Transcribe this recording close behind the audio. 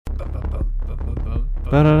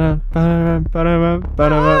I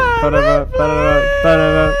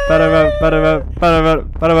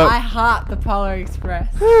heart the Polar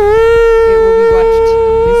Express. It will be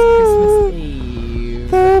watched this Christmas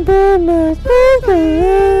Eve.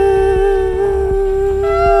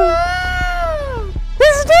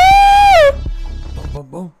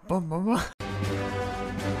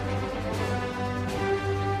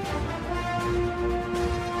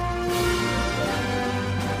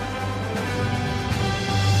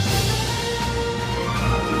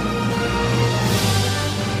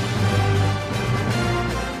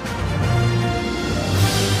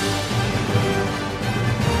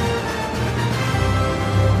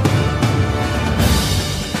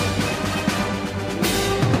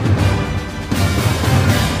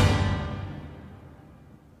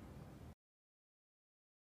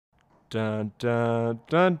 Dun dun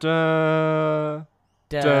dun dun.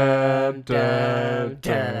 Dun, dun, dun, dun, dun,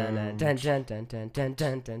 dun, dun, dun, dun, dun,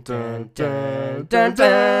 dun, dun,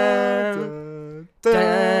 dun,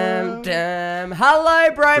 dun, dun.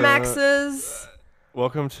 Hello, Bromaxes.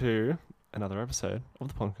 Welcome to another episode of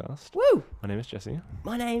the podcast. Woo! My name is Jesse.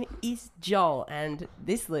 My name is Joel, and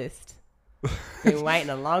this list, been waiting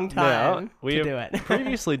a long time to do it.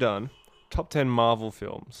 Previously done top 10 Marvel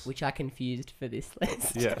films. Which I confused for this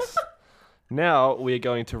list. Yes. Now we are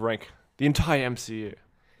going to rank the entire MCU.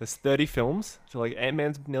 There's 30 films, so like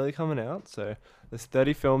Ant-Man's nearly coming out, so there's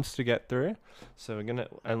 30 films to get through. So we're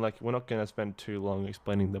not gonna spend too long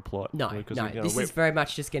explaining the plot. No, because this is very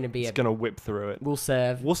much just going to be gonna whip through it. We'll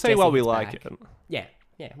say Jesse why we like it. Yeah,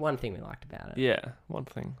 one thing we liked about it. Yeah, one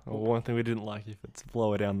thing. Or one thing we didn't like if it's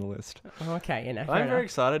lower down the list. Okay, I'm very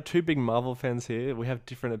excited. Two big Marvel fans here. We have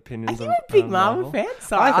different opinions. Are you a big Marvel fan?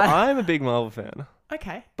 Sorry, I'm a big Marvel fan.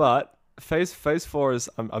 Okay. But Phase 4 is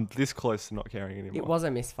I'm this close to not caring anymore. It was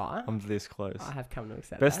a misfire. I'm this close. I have come to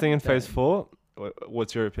accept Best that. thing in Phase 4?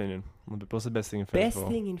 What's your opinion? What's the best thing in Phase 4?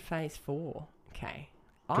 Best thing in Phase 4? Okay.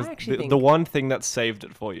 I 'Cause actually think... the one thing that saved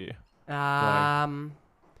it for you.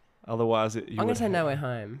 Otherwise, I'm going to say No Way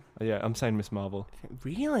Home. Yeah, I'm saying Miss Marvel.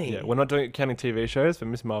 Really? Yeah, we're not counting TV shows, but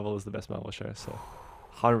Miss Marvel is the best Marvel show, so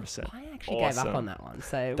 100%. I actually gave up on that one,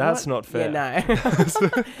 so... That's not fair. Yeah, no.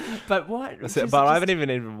 But what... I haven't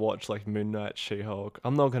even watched like Moon Knight, She-Hulk.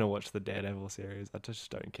 I'm not going to watch the Daredevil series. I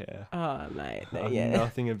just don't care. Oh, mate.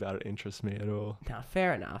 Nothing about it interests me at all. No,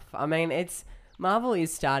 fair enough. I mean, Marvel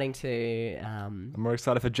is starting to... I'm more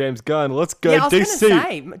excited for James Gunn. Let's go, DC. I was going to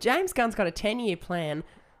say, James Gunn's got a 10-year plan.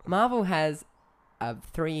 Marvel has a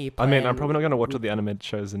 3-year plan. I mean, I'm probably not going to watch all the animated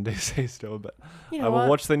shows in DC still, but I will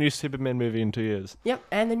watch the new Superman movie in 2 years. Yep,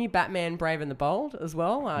 and the new Batman Brave and the Bold as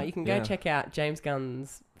well. You can go check out James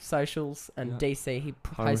Gunn's socials and DC. He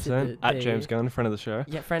posted at James Gunn, friend of the show.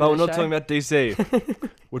 Yeah, friend but of the show. But we're not talking about DC.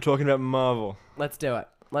 We're talking about Marvel. Let's do it.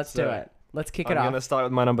 Let's do it. Let's kick it off. I'm going to start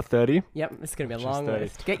with my number 30. Yep, this is going to be a long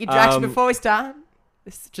list. Get your direction before we start.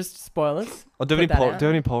 This is just spoilers. Do you have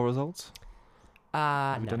any poll results?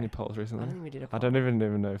 Have we done any polls recently? I don't think we did a poll. I don't even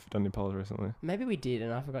know if we've done any polls recently. Maybe we did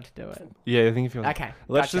and I forgot to do it. Yeah, I think if you want. Okay.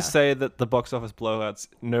 Let's just say that the box office blowouts,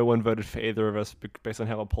 no one voted for either of us based on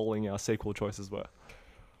how appalling our sequel choices were.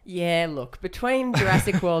 Yeah, look, between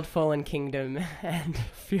Jurassic World Fallen Kingdom and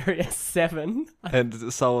Furious 7.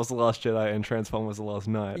 And Star Wars The Last Jedi and Transformers The Last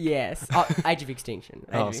Knight. Yes. Age of Extinction.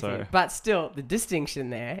 Sorry. But still, the distinction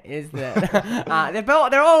there is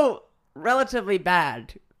that they're all relatively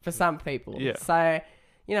bad for some people. Yeah. So,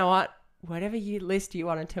 you know what? Whatever list you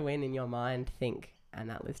wanted to win in your mind, think. And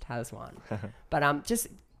that list has one. But just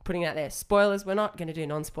putting out there, spoilers. We're not going to do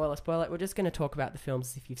non-spoiler spoiler. We're just going to talk about the films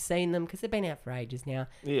as if you've seen them because they've been out for ages now.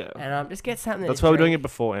 Yeah. And just get something. That's why we're doing it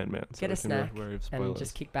before Ant-Man. Get a snack and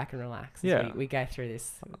just kick back and relax. Yeah. We go through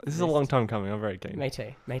this. This is a long time coming. I'm very keen. Me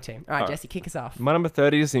too. All right, Jesse, kick us off. My number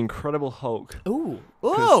 30 is The Incredible Hulk. Ooh,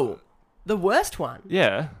 the worst one.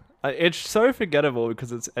 Yeah. It's so forgettable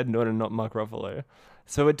because it's Ed Norton, not Mark Ruffalo.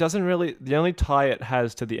 So it doesn't really... The only tie it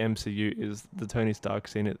has to the MCU is the Tony Stark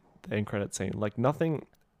scene at the end credit scene. Like, nothing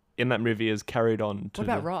in that movie is carried on to... What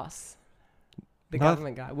about Ross? The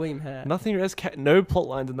government guy, William Hurt. Nothing has... No plot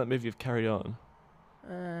lines in that movie have carried on.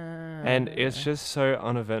 And it's just so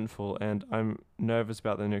uneventful, and I'm nervous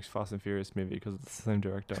about the next Fast and Furious movie because it's the same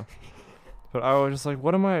director. But I was just like,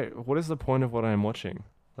 what is the point of what I'm watching?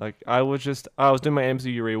 Like, I was doing my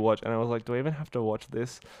MCU rewatch, and I was like, do I even have to watch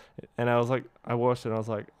this? And I was like, I watched it, and I was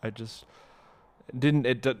like, it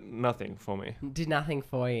did nothing for me. Did nothing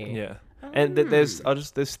for you. Yeah. And there's 3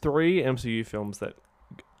 MCU films that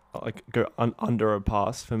like go under a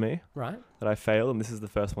pass for me. Right. That I fail, and this is the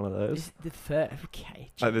first one of those. The first,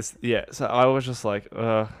 okay. So I was just like,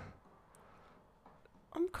 I'm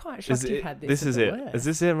quite shocked you've had this. This is it. Is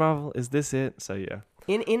this it, Marvel? Is this it? So yeah.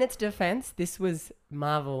 In its defense, this was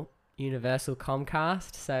Marvel Universal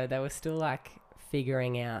Comcast, so they were still like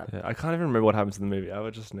figuring out. Yeah, I can't even remember what happens in the movie. I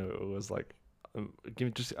would just know it was like,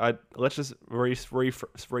 let's just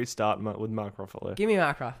restart with Mark Ruffalo. Give me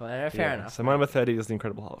Mark Ruffalo. Fair enough. So my number 30 is The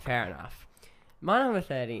Incredible Hulk. Fair enough. My number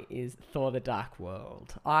 30 is Thor: The Dark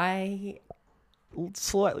World.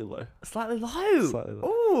 Slightly low. Slightly low. Slightly low.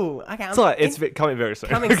 Ooh, okay. It's coming very soon.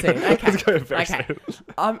 Coming soon. Okay. It's coming very Okay. soon.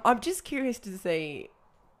 I'm just curious to see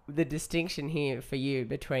the distinction here for you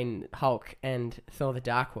between Hulk and Thor: The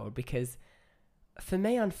Dark World, because for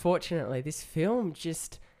me, unfortunately, this film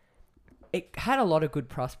it had a lot of good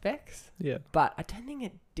prospects, Yeah. but I don't think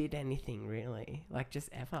it did anything really, like just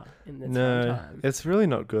ever in the No, time. it's really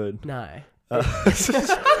not good. No.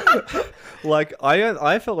 Like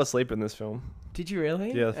I fell asleep in this film. Did you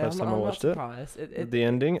really? Yeah, the first time I watched it. The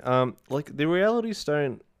ending, like the Reality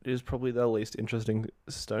Stone is probably the least interesting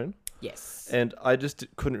stone, Yes. and I just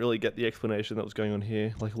couldn't really get the explanation that was going on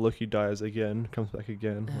here. Like Loki dies again, comes back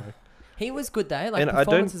again. Like, He was good though. Like and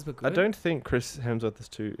performances were good. I don't think Chris Hemsworth is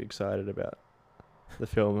too excited about the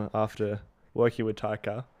film after working with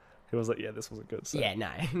Taika. He was like, "Yeah, this wasn't good." So. Yeah,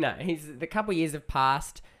 no. The couple years have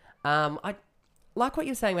passed. I like what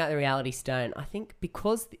you're saying about the Reality Stone. I think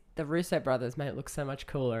because the Russo brothers made it look so much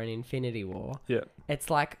cooler in Infinity War. Yeah. It's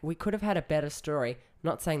like we could have had a better story.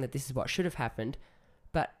 Not saying that this is what should have happened,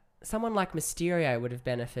 but someone like Mysterio would have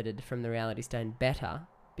benefited from the Reality Stone better,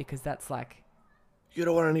 because that's like. You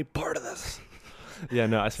don't want any part of this. Yeah,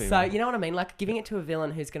 no, I see. So you know what I mean? Like giving it to a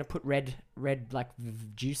villain who's going to put red like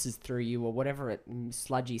juices through you or whatever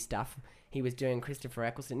sludgy stuff he was doing, Christopher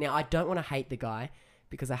Eccleston. Now I don't want to hate the guy,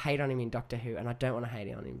 because I hate on him in Doctor Who, and I don't want to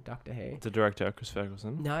hate on him in Doctor Who. The director, Chris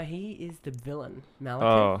Ferguson. No, he is the villain, Malekith.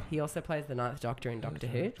 Oh. He also plays the Ninth Doctor in Doctor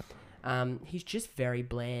Who. He's just very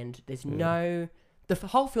bland. There's Yeah. no... The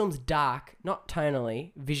whole film's dark, not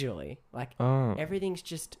tonally, visually. Like, Oh. everything's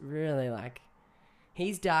just really like...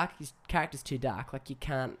 He's dark, his character's too dark. Like, you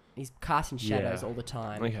can't... He's casting shadows Yeah. all the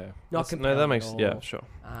time. Okay. Not No, compelling that at makes... all. Yeah, sure.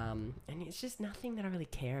 And it's just nothing that I really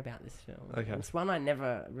care about this film. Okay. It's one I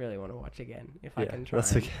never really want to watch again, if I Yeah, can try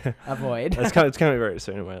that's and okay. avoid. It's coming very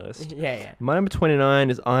soon on my list. Yeah. My number 29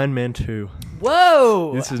 is Iron Man 2.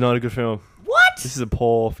 Whoa! This is not a good film. What? This is a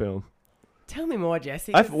poor film. Tell me more,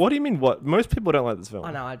 Jesse. What do you mean what? Most people don't like this film.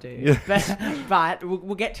 I know I do. Yeah. But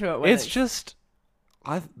we'll get to it when It's just...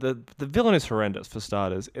 the villain is horrendous, for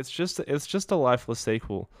starters. It's just a lifeless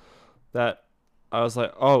sequel that I was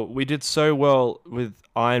like, oh, we did so well with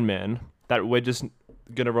Iron Man that we're just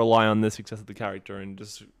going to rely on the success of the character and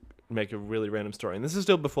just make a really random story. And this is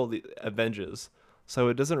still before the Avengers, so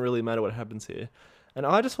it doesn't really matter what happens here. And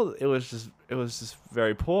I just thought it was just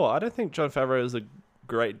very poor. I don't think Jon Favreau is a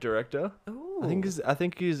great director. Ooh. I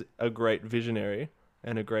think he's a great visionary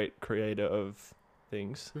and a great creator of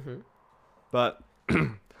things. Mm-hmm. But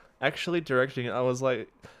actually directing it, I was like,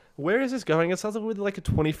 where is this going? It sounds like with like a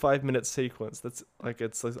 25-minute sequence. That's like,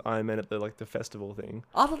 it's like Iron Man at the festival thing.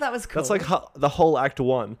 I thought that was cool. That's like the whole act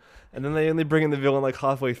one. And then they only bring in the villain like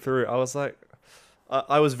halfway through. I was like,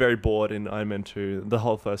 I was very bored in Iron Man 2, the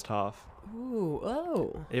whole first half. Ooh,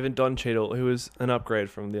 oh. Even Don Cheadle, who was an upgrade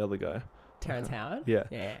from the other guy. Terrence Howard? Yeah.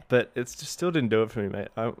 Yeah. But it just still didn't do it for me, mate.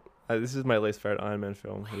 This is my least favorite Iron Man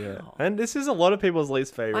film. Wow. Yeah, and this is a lot of people's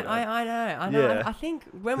least favorite. I know. Yeah. I think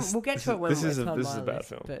we'll get to it when this it's is on a my bad list,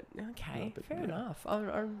 film. But okay, but fair yeah. enough.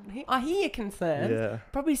 I hear your concerns. Yeah.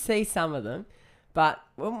 Probably see some of them, but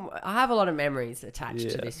I have a lot of memories attached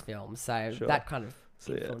to Yeah. this film, so Sure. that kind of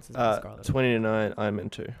So influences my score a little bit. 29 Iron Man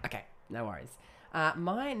 2. Okay, no worries.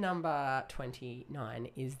 My number 29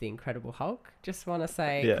 is The Incredible Hulk. Just want to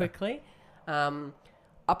say Yeah. quickly.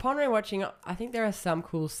 Upon rewatching it, I think there are some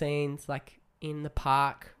cool scenes, like in the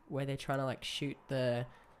park where they're trying to like shoot the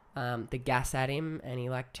gas at him, and he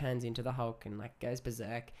like turns into the Hulk and like goes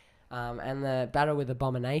berserk. And the battle with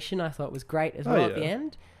Abomination I thought was great as well at the yeah.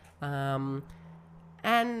 end.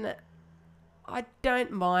 And I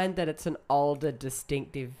don't mind that it's an older,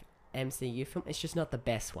 distinctive MCU film. It's just not the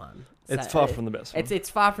best one. It's So, far from the best one. It's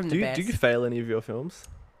far from the best. Do you fail any of your films?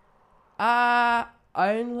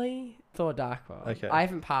 Only Thor: Dark World. Okay. I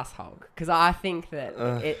haven't passed Hulk because I think that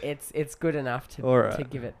it's good enough to Alright.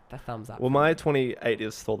 give it the thumbs up. Well, my 28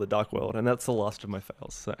 is Thor: The Dark World, and that's the last of my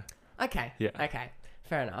fails. So Okay. Yeah. Okay.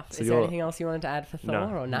 Fair enough. So Is there you're- anything else you wanted to add for Thor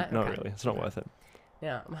or no? not Okay. really. It's not worth it.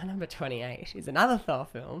 Now, my number 28 is another Thor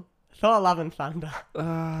film, Thor: Love and Thunder.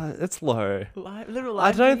 It's low. Little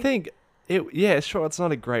I don't Loki. think it. Yeah, sure, it's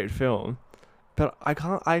not a great film, but I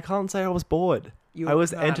can't say I was bored. You I were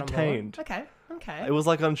was right on board. entertained. Okay. Okay. It was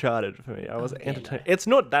like Uncharted for me. I was yeah, entertained. no. It's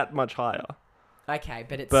not that much higher. Okay,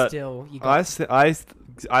 but it's But still you I got.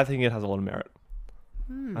 think it has a lot of merit.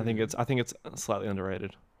 I think it's slightly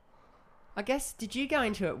underrated. I guess, did you go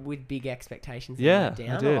into it with big expectations? Yeah, and let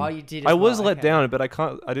down? I did. Oh, you did. I as was well? let Okay. down, but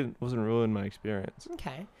wasn't ruining my experience.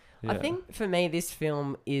 Okay. Yeah. I think for me, this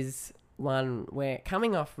film is one where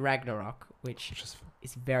coming off Ragnarok, which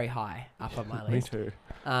is very high up on my Me list. too.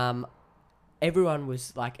 Everyone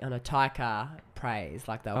was like on a Taika praise,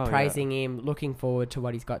 like they were Oh, praising him, looking forward to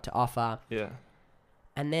what he's got to offer. Yeah.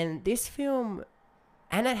 And then this film,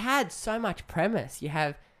 and it had so much premise. You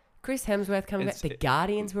have Chris Hemsworth coming back. The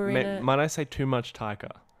Guardians were in it. Might I say too much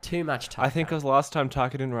Taika? Too much Taika. I think because last time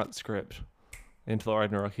Taika didn't write the script in Thor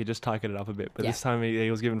Ragnarok, he just Taika'd it up a bit. But this time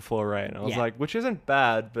he was given full reign. I was like, which isn't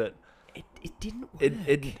bad, but it didn't work.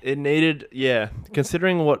 It needed,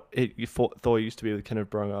 considering what Thor used to be with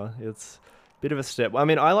Kenneth Branagh, it's a bit of a step. I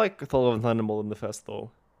mean, I like Thor Love and Thunder more than the first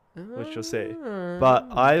Thor, which you'll see.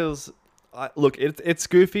 But look, it's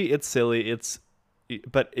goofy, it's silly,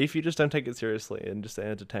 but if you just don't take it seriously and just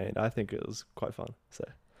entertained, I think it was quite fun. So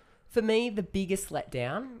for me, the biggest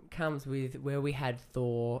letdown comes with where we had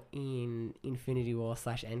Thor in Infinity War /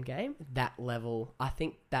 Endgame. That level, I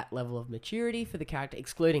think that level of maturity for the character,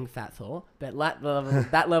 excluding Fat Thor, but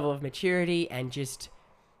that level of maturity and just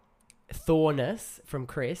Thorness from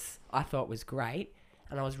Chris, I thought was great.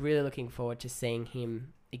 And I was really looking forward to seeing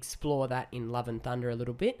him explore that in Love and Thunder a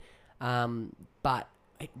little bit. But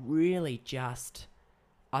it really just...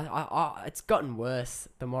 it's gotten worse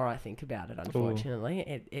the more I think about it,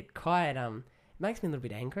 unfortunately. It quite makes me a little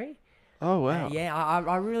bit angry. Oh, wow.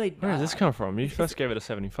 I really... Where does this come from? You first gave it a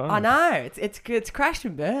 75. I know. It's crashed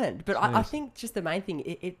and burned. But I think just the main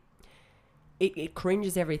thing, it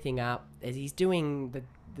cringes everything up as he's doing the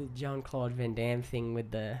Jean-Claude Van Damme thing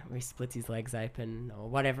where he splits his legs open or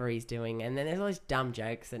whatever he's doing. And then there's all these dumb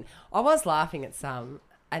jokes. And I was laughing at some...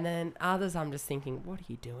 And then others, I'm just thinking, what are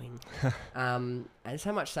you doing? And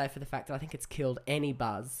so much so for the fact that I think it's killed any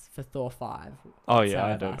buzz for Thor 5. Oh, yeah,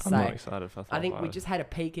 I don't. So I'm not excited for Thor 5. I think we just had a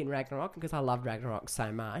peak in Ragnarok because I loved Ragnarok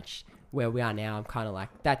so much. Where we are now, I'm kind of like,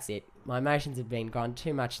 that's it. My emotions have been gone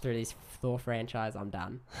too much through this Thor franchise. I'm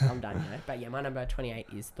done. But yeah, my number 28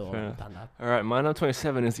 is Thor and Thunder. All right, my number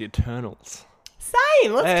 27 is The Eternals.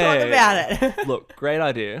 Same. Let's talk about it. Look, great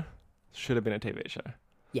idea. Should have been a TV show.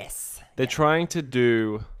 Yes. They're trying to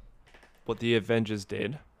do what the Avengers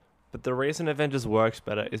did, but the reason Avengers works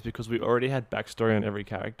better is because we already had backstory on every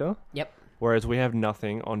character. Yep. Whereas we have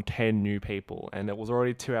nothing on 10 new people, and it was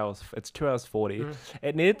already 2 hours. It's 2 hours 40.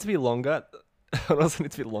 It needed to be longer. It also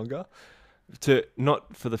needs to be longer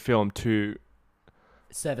not for the film to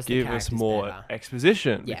service give us more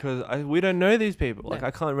exposition because we don't know these people. Like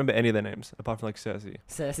I can't remember any of their names apart from like Cersei.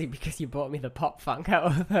 Cersei, because you bought me the pop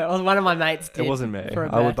Funko. Or one of my mates did. It wasn't me.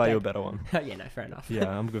 I would buy you a better one. Yeah, no, fair enough. Yeah,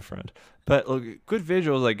 I'm a good friend. But look, good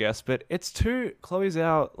visuals, I guess. But it's too... Chloe's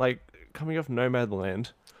out, like, coming off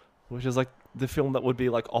Nomadland, which is like the film that would be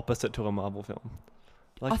like opposite to a Marvel film.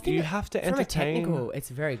 Like, you have to entertain... From a technical, it's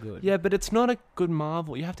very good. Yeah, but it's not a good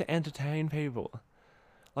Marvel. You have to entertain people.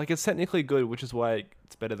 Like, it's technically good, which is why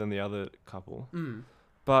it's better than the other couple.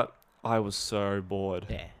 But I was so bored.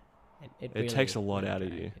 Yeah. It really takes a lot out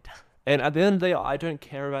of you. And at the end of the day, I don't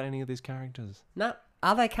care about any of these characters. No.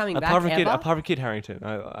 Are they coming back apart ever? from Kid Harington.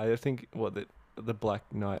 I think, the Black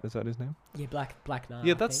Knight, is that his name? Yeah, Black Knight.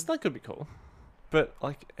 Yeah, that could be cool. But,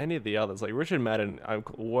 like, any of the others, like Richard Madden,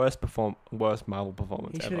 worst Marvel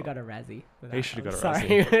performance ever. He should have got a Razzie. He should have got a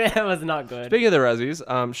Razzie. Sorry, that was not good. Speaking of the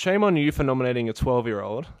Razzies, shame on you for nominating a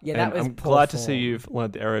 12-year-old. Yeah, that was I'm glad to see you've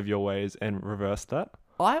learned the error of your ways and reversed that.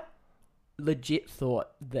 I legit thought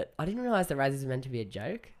that... I didn't realise the Razzies were meant to be a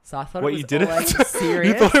joke. So I thought What, it was you didn't? always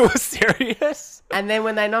serious. You thought it was serious? And then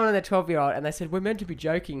when they nominated the 12-year-old and they said, we're meant to be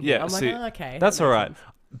joking. Yeah, I'm like, oh, okay. That's all right.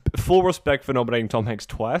 Full respect for nominating Tom Hanks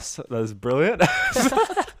twice. That is brilliant.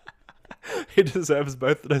 He deserves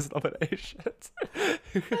both of those nominations.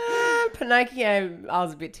 Pinocchio, I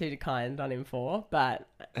was a bit too kind on him for, but...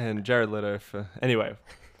 And Jared Leto for... Anyway,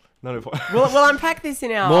 not important. We'll unpack this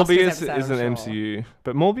in our Morbius episode, is an MCU,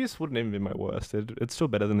 but Morbius wouldn't even be my worst. It's still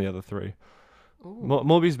better than the other three.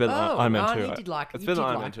 Morbius is better than Iron Man 2. You did like it's better than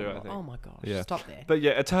Iron Man 2, I think. Oh my gosh, yeah. Stop there. But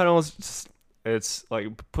yeah, Eternals, it's like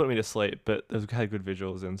put me to sleep, but it's had good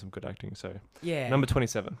visuals and some good acting, so... Yeah. Number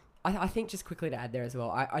 27. I think just quickly to add there as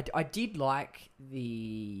well, I did like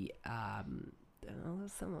the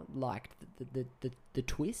liked the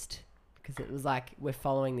twist, because it was like we're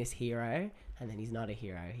following this hero and then he's not a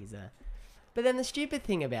hero, but then the stupid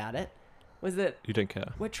thing about it was that you don't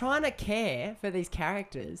care. We're trying to care for these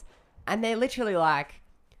characters and they're literally like,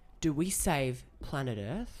 do we save planet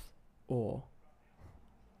Earth or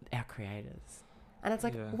our creators? And it's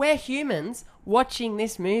like, we're humans watching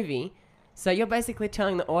this movie. So you're basically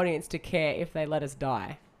telling the audience to care if they let us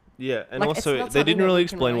die. Yeah, and Like, it's also not they something didn't that really we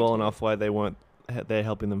can explain relate well to. enough why they're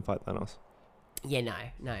helping them fight Thanos. Yeah,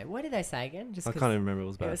 no. What did they say again? Just I 'cause can't even remember. It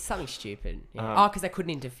was it bad. was something stupid. Yeah. Um, Because they couldn't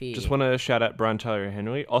interfere. Just want to shout out Brian Tyree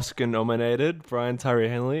Henry, Oscar nominated Brian Tyree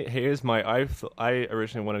Henry. Here's my I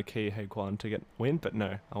originally wanted Ke Huy Quan to win, but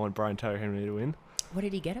no, I want Brian Tyree Henry to win. What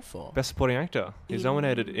did he get it for? Best Supporting Actor. He's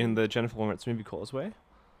nominated in the Jennifer Lawrence movie Causeway,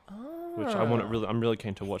 which I'm really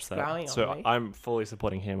keen to watch It's growing that. on So me. I'm fully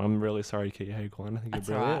supporting him. I'm really sorry, Ke Huy Quan. I think That's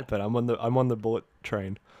you're brilliant, alright. but I'm on the bullet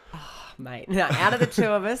train. Mate, no, out of the two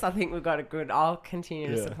of us, I think we've got a good. I'll continue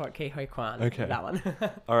to Yeah. support Ke Huy Quan. Okay. That one.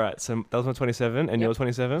 All right, so that was my 27, and Yep. your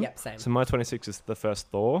 27. Yep, same. So my 26 is the first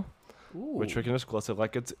Thor, which Ooh. we can just gloss over.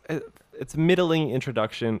 Like it's a middling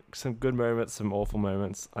introduction, some good moments, some awful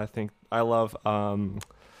moments. I think I love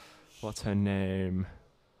what's her name?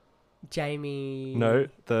 Jamie. No,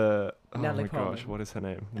 the oh Natalie my gosh, Portman. what is her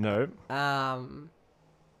name? No, Um.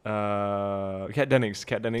 Kat Dennings.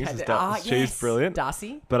 Kat Dennings is she's yes, brilliant.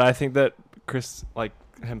 Darcy. But I think that Chris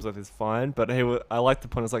Hemsworth is fine. But I like the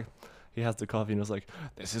point. It's like he has the coffee and was like,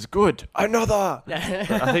 "This is good, another." But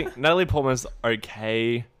I think Natalie Portman's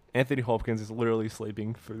okay. Anthony Hopkins is literally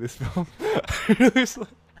sleeping through this film.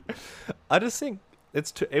 I just think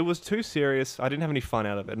it was too serious. I didn't have any fun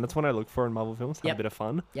out of it, and that's what I look for in Marvel films. Have Yep. a bit of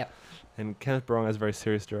fun. Yep. And Kenneth Branagh is a very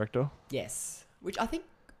serious director. Yes. Which I think,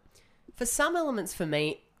 for some elements, for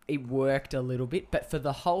me, it worked a little bit, but for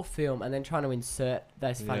the whole film, and then trying to insert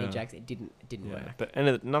those funny Yeah. jokes, it didn't work. But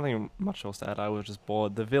nothing much else to add. I was just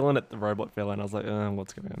bored. The robot villain, I was like,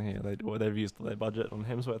 what's going on here? They've used their budget on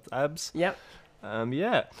Hemsworth's abs. Yep.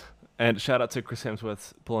 Yeah. And shout out to Chris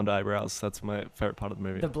Hemsworth's blonde eyebrows. That's my favorite part of the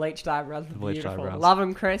movie. The bleached eyebrows, The bleached beautiful. eyebrows. Love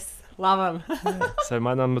them, Chris. Love them. So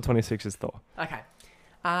my number 26 is Thor. Okay.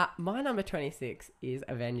 My number 26 is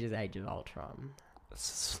Avengers: Age of Ultron.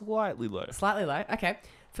 Slightly low. Slightly low. Okay.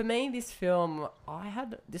 For me, this film,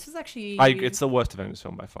 this was actually... It's the worst Avengers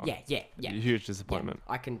film by far. Yeah. Huge disappointment.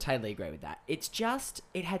 Yeah, I can totally agree with that. It's just,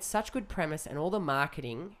 it had such good premise and all the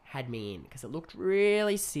marketing had me in because it looked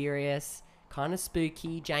really serious, kind of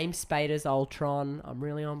spooky. James Spader's Ultron, I'm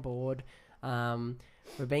really on board.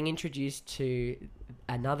 We're being introduced to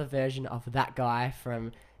another version of that guy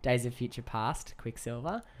from Days of Future Past,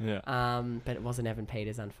 Quicksilver. Yeah. But it wasn't Evan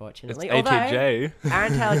Peters, It's unfortunately. ATJ.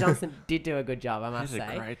 Aaron Taylor Johnson did do a good job, I must He did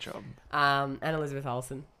say. a great job. And Elizabeth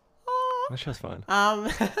Olsen. That show's fine.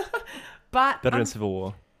 But Better than Civil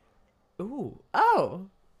War. Ooh.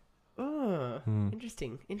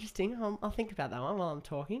 Interesting. I'll think about that one while I'm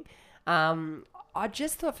talking. I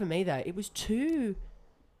just thought for me though, it was too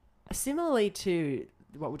similarly to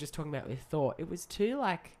what we're just talking about with Thor. It was too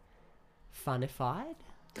like funified.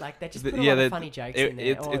 Like they just put a lot of funny jokes in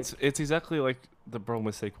there. It's exactly like the problem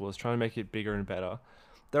with sequels, trying to make it bigger and better.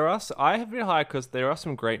 I have been high because there are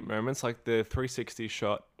some great moments, like the 360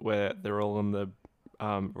 shot where they're all in the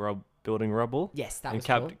building rubble. Yes, that and was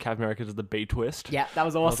cool. Cap America does the B twist. Yeah, that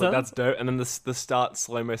was I was awesome. like, that's dope. And then the start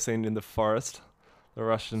slow mo scene in the forest, the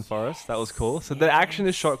Russian forest. That was cool. So the action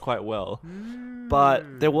is shot quite well,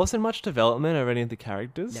 but there wasn't much development of any of the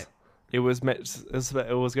characters. No. It was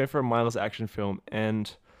going for a mindless action film,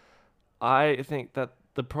 and I think that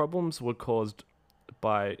the problems were caused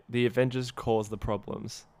by the Avengers caused the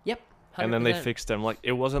problems. Yep. 100%. And then they fixed them. Like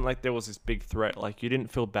it wasn't like there was this big threat. Like you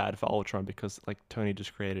didn't feel bad for Ultron because like Tony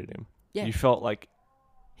just created him. Yeah. You felt like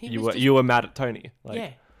He you was were mad at Tony.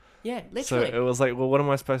 Like, yeah, so literally. it was like, well, what am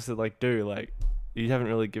I supposed to like do? Like you haven't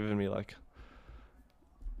really given me like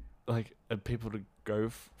people to go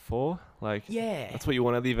for. Like that's what you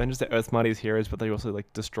want out of the Avengers. They're Earth Mightiest heroes, but they also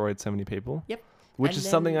like destroyed so many people. Yep. Which And is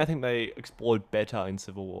something then- I think they explored better in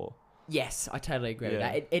Civil War. Yes, I totally agree with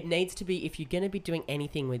Yeah. that. It needs to be, if you're going to be doing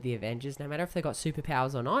anything with the Avengers, no matter if they've got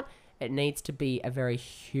superpowers or not, it needs to be a very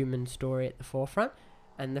human story at the forefront.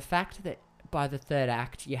 And the fact that by the third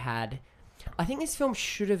act you had... I think this film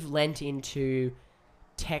should have lent into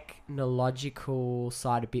technological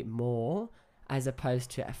side a bit more as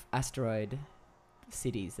opposed to asteroid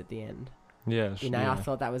cities at the end. Yeah. I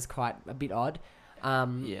thought that was quite a bit odd.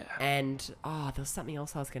 Yeah. And, there was something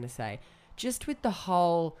else I was going to say. Just with the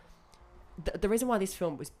whole... The reason why this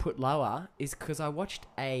film was put lower is because I watched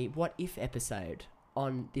a What If episode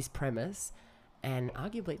on this premise, and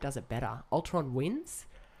arguably it does it better. Ultron wins.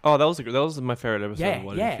 Oh, that was my favorite episode. Yeah, of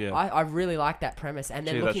What yeah. If, yeah. I really like that premise. And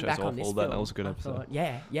then Gee, that looking show's back on awful. this That film... was a good I episode. thought,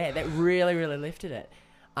 yeah, that really, really lifted it.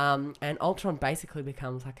 And Ultron basically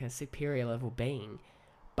becomes like a superior level being,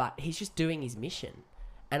 but he's just doing his mission.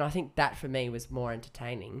 And I think that for me was more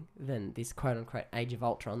entertaining than this quote unquote Age of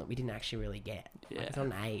Ultron that we didn't actually really get. Yeah. Like, it's not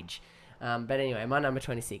an age. But anyway, my number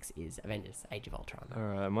 26 is Avengers: Age of Ultron. All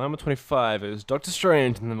right, my number 25 is Doctor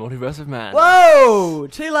Strange in the Multiverse of Madness. Whoa!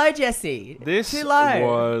 Too low, Jesse. This Too low.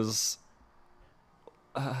 was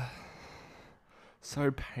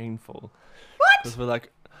so painful. What? Because we're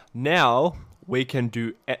like, now we can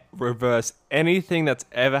reverse anything that's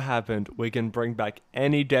ever happened. We can bring back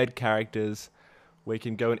any dead characters. We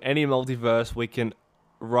can go in any multiverse. We can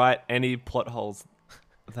write any plot holes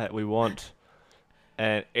that we want.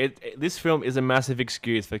 And this film is a massive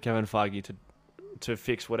excuse for Kevin Feige to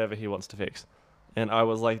fix whatever he wants to fix. And I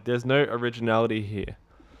was like, there's no originality here.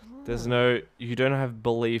 You don't have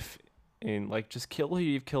belief in, like, just kill who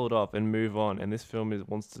you've killed off and move on. And this film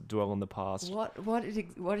wants to dwell on the past. What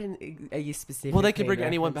are you specifically? Well, they can bring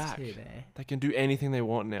anyone reference back. to there? They can do anything they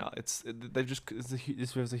want now. This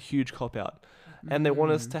was a huge cop out, and they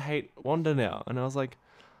want us to hate Wanda now. And I was like,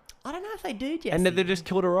 I don't know if they do, Jesse. and then they just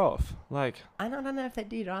killed her off. Like, I don't know if they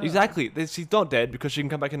did either. exactly, she's not dead because she can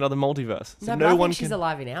come back in another multiverse. So No, but I think she's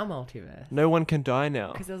alive in our multiverse. no one can die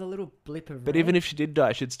now. Because there was a little blip of. But red. even if she did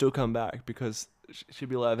die, she'd still come back because she'd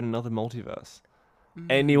be alive in another multiverse.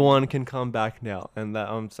 Anyone can come back now, and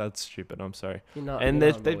that's stupid. I'm sorry. You're not, And you're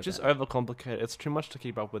not on they've board just with overcomplicated. It's too much to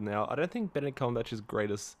keep up with now. I don't think Benedict Cumberbatch is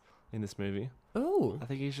greatest in this movie. that. Ooh. I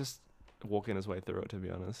think he's just walking his way through it, to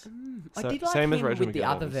be honest. I did like same as him Rachel with the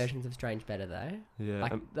other McAdams. versions of Strange better though. Yeah.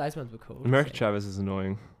 Like those ones were cool. to America see. Chavez is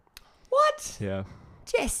annoying. What? Yeah.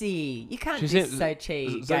 Jesse, you can't She be seems- so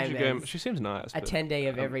cheap. Zoe Gomez, she seems nice. But, Attendee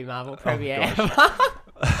of every Marvel oh premiere.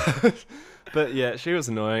 gosh. But yeah, she was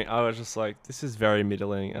annoying. I was just like, this is very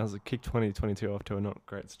middling. I was like, kick 2022 off to a not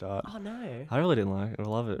great start. Oh no. I really didn't like it. I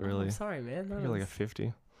love it, Oh, really. I'm sorry, man. That Maybe like a was-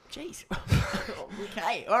 50. Jeez.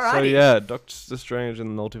 Okay. Alrighty. So yeah, Doctor Strange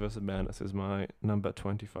and the Multiverse of Madness is my number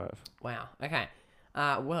 25. Wow. Okay.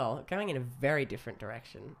 Well, going in a very different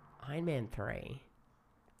direction. Iron Man 3.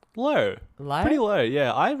 Low. Low? Pretty low,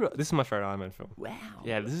 yeah. This is my favorite Iron Man film. Wow.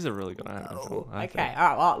 Yeah, this is a really good Iron Man film. I Okay. think.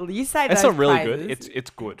 All right. Well, you save It's those not really praises. good. It's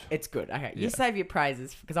good. It's good. Okay. Yeah. You save your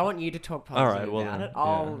praises because I want you to talk All right, positive well about then, it.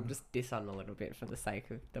 I'll yeah. just diss on a little bit for the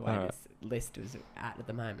sake of the way All right. this list was at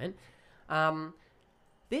the moment.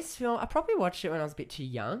 This film, I probably watched it when I was a bit too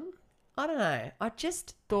young. I don't know. I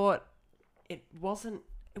just thought it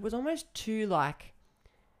was almost too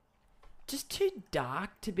just too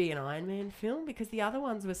dark to be an Iron Man film because the other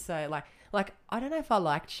ones were so like I don't know if I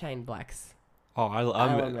liked Shane Black's. Oh,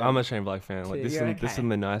 Element I'm a Shane Black fan. Like too. this You're and this okay. and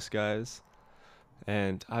The Nice Guys,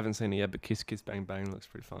 and I haven't seen it yet. But Kiss Kiss Bang Bang looks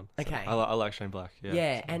pretty fun. So Okay. I like Shane Black. Yeah.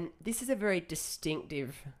 Yeah, so- and this is a very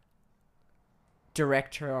distinctive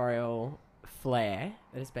directorial flair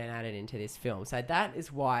that has been added into this film. So that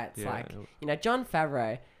is why it's yeah, like, Jon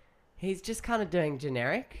Favreau, he's just kind of doing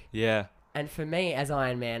generic. yeah. And for me, as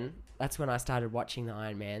Iron Man, that's when I started watching the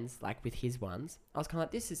Iron Mans, like with his ones. I was kind of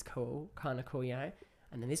like, this is cool, kind of cool, you know?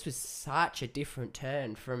 And then this was such a different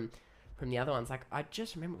turn from the other ones. Like, I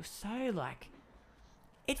just remember it was so, like,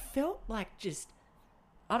 it felt like just,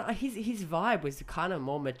 I don't know, his vibe was kind of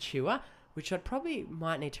more mature, which I'd probably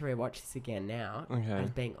might need to rewatch this again now. Okay. As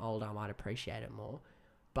being older, I might appreciate it more.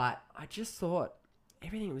 But I just thought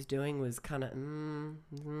everything it was doing was kind of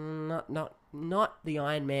not the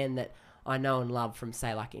Iron Man that I know and love from,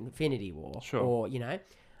 say, like Infinity War. Sure. Or, you know.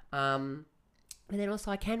 And then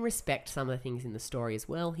also I can respect some of the things in the story as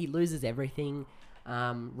well. He loses everything.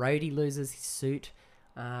 Rhodey loses his suit.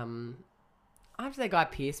 I'd say Guy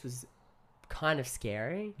Pearce was kind of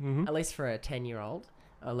scary, Mhm. at least for a 10-year-old,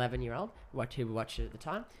 11-year-old, who watched it at the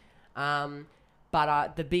time.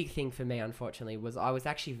 But the big thing for me, unfortunately, was I was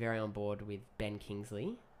actually very on board with Ben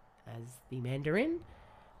Kingsley as the Mandarin,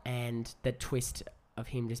 and the twist of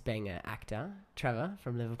him just being an actor, Trevor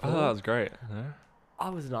from Liverpool. Oh, that was great. Yeah. I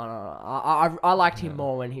was not. I liked him Yeah.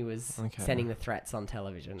 more when he was Okay. sending the threats on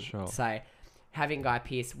television. Sure. So having Guy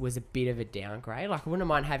Pearce was a bit of a downgrade. Like, I wouldn't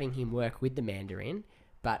mind having him work with the Mandarin,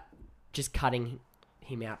 but just cutting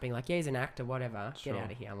him out, being like, yeah, he's an actor, whatever, Sure. get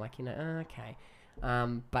out of here. I'm like, okay.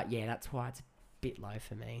 But yeah, that's why it's a bit low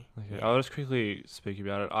for me. Okay. Yeah. I'll just quickly speak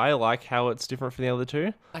about it. I like how it's different from the other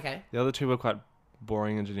two. Okay. The other two were quite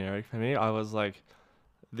boring and generic for me. I was like,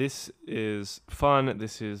 this is fun.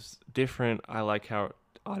 This is different. I like how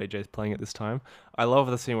RDJ's playing it this time. I love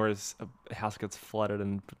the scene where his house gets flooded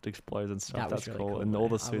and explodes and stuff. That was That's really cool. cool, And all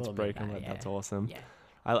though. the I suits will break. admit I'm that, like, that's yeah. awesome. Yeah.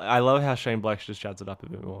 I love how Shane Black just jazz it up a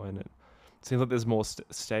bit more in it. Seems like there's more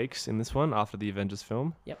stakes in this one after the Avengers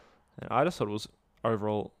film. Yep. And I just thought it was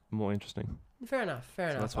overall more interesting. Fair enough. Fair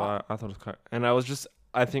So enough. that's why I thought it was quite... And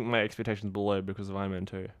I think my expectations below because of Iron Man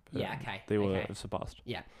 2. but Yeah, okay, They were okay. surpassed.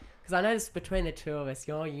 Because I noticed between the two of us,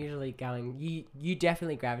 you're usually going... You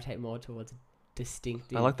definitely gravitate more towards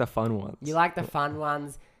distinctive... I like the fun ones. You like the fun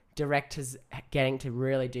ones. directors getting to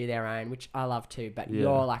really do their own, which I love too. But Yeah.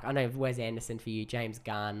 you're like, I know Wes Anderson for you, James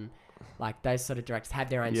Gunn, like those sort of directors have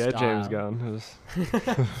their own Yeah, style. James Gunn.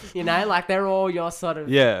 You know, like they're all your sort of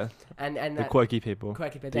Yeah, and the quirky people.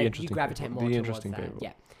 quirky, but The you interesting gravitate people. more The towards interesting that. people.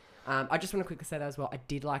 Yeah. I just want to quickly say that as well. I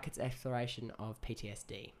did like its exploration of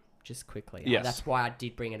PTSD. Just quickly. Yes. That's why I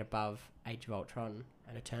did bring it above Age of Ultron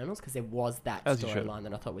and Eternals, because there was that As you should. storyline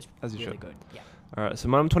that I thought was As you really should. good. Yeah. All right, so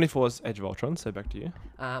my number 24 is Age of Ultron. So back to you.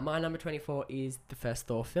 My number 24 is the first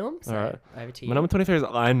Thor film. So All right. over to you. My number 23 is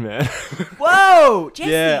Iron Man. Whoa!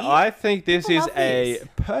 Jesse! Yeah, I think this People is love a this.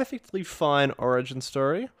 perfectly fine origin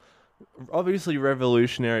story. Obviously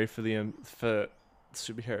revolutionary for for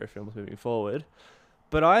superhero films moving forward.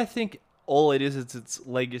 But I think all it is its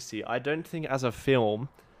legacy. I don't think as a film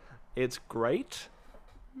it's great,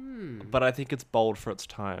 but I think it's bold for its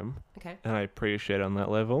time. Okay. And I appreciate it on that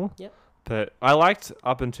level. Yep. But I liked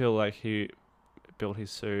up until like he built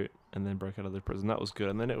his suit and then broke out of the prison. That was good.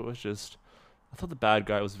 And then it was just, I thought the bad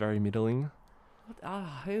guy was very middling.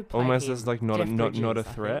 Who played Almost him? as like not Jeff a, not a Bridges,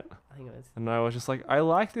 I threat. think. I think it was. And I was just like, I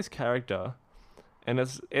like this character, and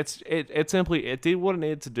it simply it did what it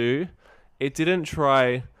needed to do. It didn't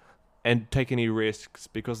try and take any risks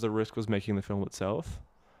because the risk was making the film itself.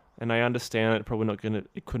 And I understand it probably not gonna.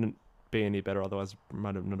 It couldn't be any better, otherwise it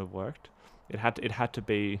might have not have worked. It had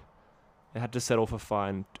to settle for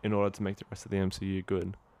fine in order to make the rest of the MCU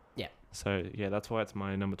good. Yeah. So yeah, that's why it's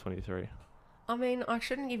my number 23. I mean, I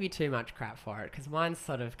shouldn't give you too much crap for it because mine's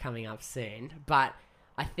sort of coming up soon. But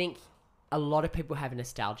I think a lot of people have a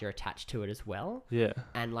nostalgia attached to it as well. Yeah.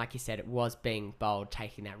 And like you said, it was being bold,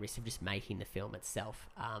 taking that risk of just making the film itself.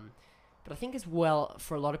 But I think as well,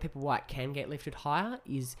 for a lot of people, why it can get lifted higher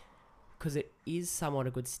is because it is somewhat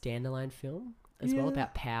a good standalone film as well,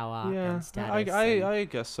 about power and status. I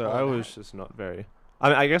guess so. all I was that. just not very. I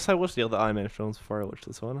mean, I guess I watched the other Iron Man films before I watched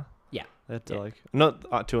this one. Yeah. I had to Yeah. like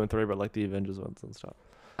not 2 and 3, but like the Avengers ones and stuff.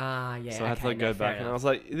 Yeah. So I had to okay, like no, go fair back, and I enough. was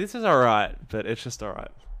like, this is alright, but it's just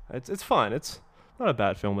alright. It's fine. It's not a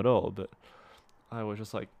bad film at all, but I was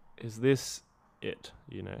just like, is this it?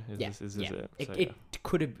 You know, is this it? So, It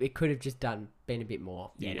could have just been a bit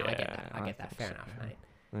more. Yeah, no, I get that. I I get that. think Fair so, enough, yeah. mate.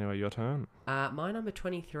 Anyway, your turn. My number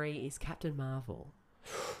 23 is Captain Marvel.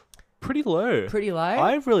 Pretty low. Pretty low.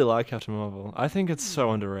 I really like Captain Marvel. I think it's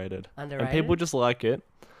so underrated. Underrated. And people just like it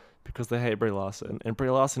because they hate Brie Larson. And Brie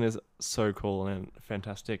Larson is so cool and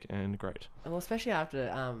fantastic and great. Well, especially after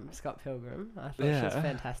Scott Pilgrim, I thought she was Yeah.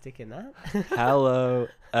 fantastic in that. Hello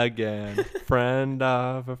again, friend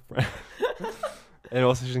of a friend. And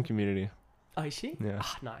also she's in Community. Oh, is she? Yeah.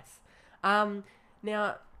 Ah, nice.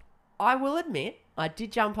 Now, I will admit, I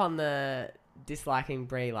did jump on the disliking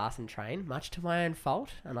Brie Larson train, much to my own fault,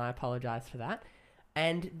 and I apologise for that.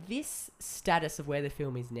 And this status of where the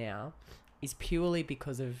film is now is purely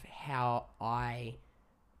because of how I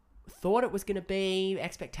thought it was going to be.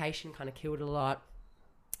 Expectation kind of killed it a lot.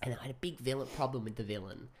 And I had a big villain problem with the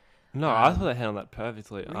villain. No, I thought they handled that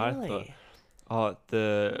perfectly. Really? I thought,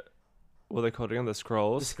 what are they called again? The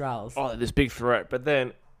Skrulls. The Skrulls. Oh, this big threat. But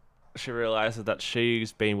then she realizes that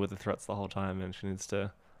she's been with the threats the whole time and she needs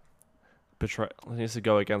to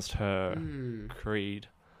go against her creed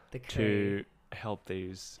The crew. to help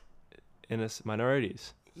these innocent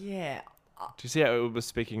minorities. Yeah. Do you see how it was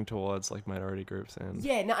speaking towards like minority groups and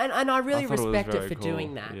Yeah, no, and I really thought it was respect it very for cool.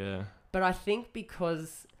 doing that. Yeah. But I think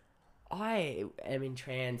because I am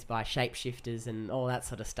entranced by shapeshifters and all that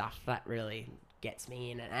sort of stuff, that really gets me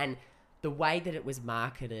in. And the way that it was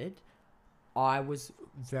marketed, I was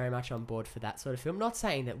very much on board for that sort of film. Not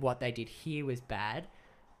saying that what they did here was bad,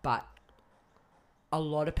 but a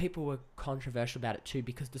lot of people were controversial about it too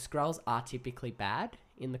because the Skrulls are typically bad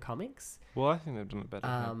in the comics. Well, I think they've done it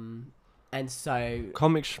better. And so...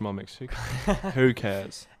 Comics schmomics. Who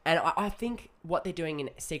cares? And I think what they're doing in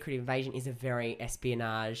Secret Invasion is a very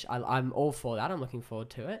espionage. I'm all for that. I'm looking forward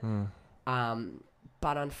to it.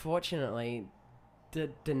 But unfortunately,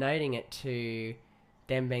 denoting it to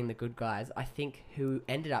them being the good guys, I think who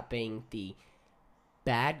ended up being the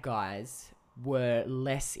bad guys were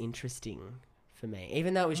less interesting for me.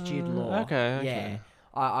 Even though it was Jude Law. Okay. Yeah.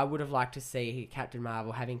 I would have liked to see Captain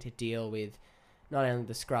Marvel having to deal with not only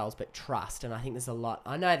the Skrulls, but trust. And I think there's a lot.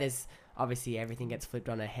 I know there's obviously everything gets flipped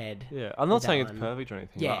on a head. Yeah, I'm not with that saying it's one. perfect or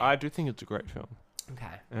anything. Yeah. But I do think it's a great film.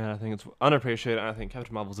 Okay. And I think it's unappreciated. And I think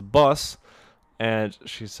Captain Marvel's a boss. And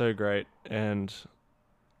she's so great. And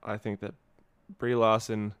I think that Brie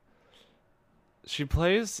Larson, she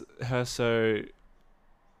plays her so...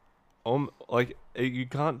 like, you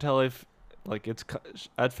can't tell if... Like, it's...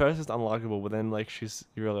 At first it's unlikable, but then, like, you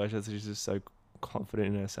realize that she's just so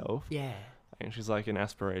confident in herself. Yeah. and she's like an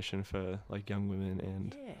aspiration for like young women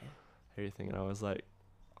and Yeah. everything. And I was like,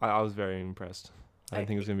 I was very impressed. I didn't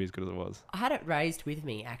think it was gonna be as good as it was. I had it raised with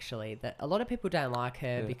me actually that a lot of people don't like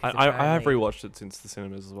her Yeah. because I have apparently- rewatched it since the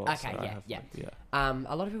cinemas as well. Okay, so I have, yeah. yeah.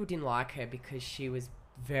 A lot of people didn't like her because she was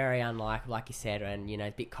very unlikable, like you said, and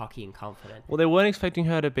a bit cocky and confident. Well, they weren't expecting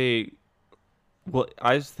her to be. Well,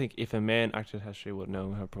 I just think if a man acted how she would, no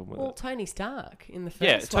one have a problem with Well, it. Tony Stark in the first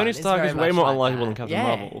Yeah, one Tony Stark very is way much more like unlikable that. than Captain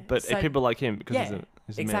Yeah. Marvel, but So- people like him because yeah,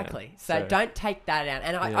 he's a exactly. man. So don't take that out.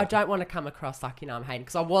 And I Yeah. don't want to come across like I'm hating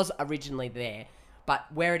because I was originally there,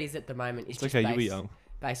 but where it is at the moment is It's just okay, you were young.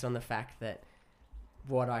 based on the fact that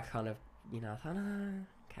what I kind of I thought,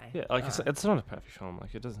 okay, Yeah, like alright. it's not a perfect film.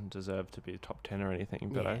 Like it doesn't deserve to be top 10 or anything,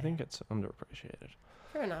 but I Yeah. think it's underappreciated.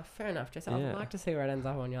 Fair enough. Just I'd Yeah. like to see where it ends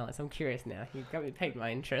up on your list. I'm curious now. You've got me piqued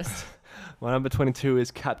my interest. My number 22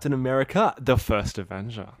 is Captain America: The First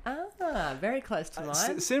Avenger. Very close to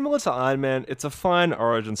mine. Similar to Iron Man, it's a fine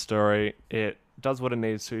origin story. It does what it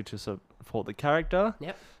needs to support the character.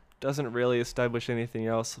 Yep. Doesn't really establish anything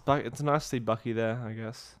else. But it's nice to see Bucky there, I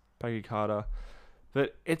guess. Peggy Carter.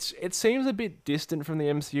 But it seems a bit distant from the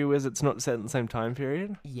MCU as it's not set in the same time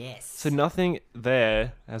period. Yes. So nothing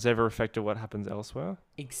there has ever affected what happens elsewhere,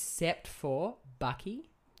 Except for Bucky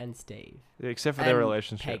and Steve. except for their And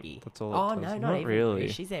relationship. Peggy. That's all. Oh it does. no, not even really.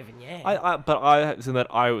 She's even But I in that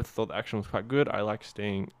I thought the action was quite good. I liked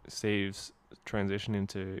seeing Steve's transition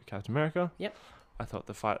into Captain America. Yep. I thought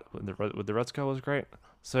the fight with the Red Skull was great.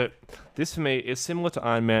 So this for me is similar to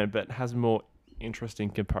Iron Man, but has more interesting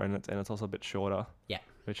components, and it's also a bit shorter. Yeah.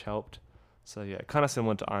 Which helped. So yeah, kind of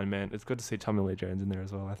similar to Iron Man. It's good to see Tommy Lee Jones in there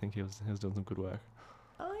as well. I think he was doing some good work.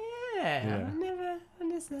 Oh yeah. Yeah. I never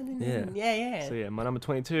understood. Yeah. Yeah. So yeah, my number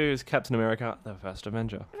 22 is Captain America: The First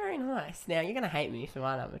Avenger. Very nice. Now you're gonna hate me for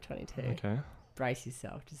my number 22. Okay. Brace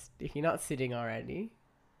yourself. Just if you're not sitting already,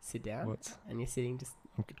 sit down. What's And you're sitting. Just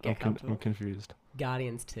I'm comfortable. confused.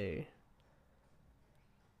 Guardians 2.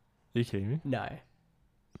 Are you kidding me? No.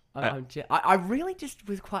 I really just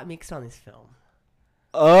was quite mixed on this film.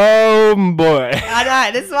 Oh boy. I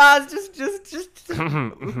know. This why I was just.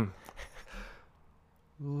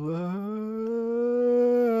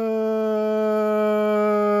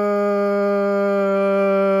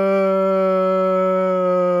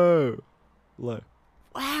 Low.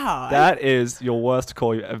 Wow. That is your worst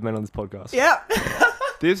call you've ever made on this podcast. Yep.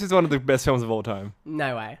 This is one of the best films of all time.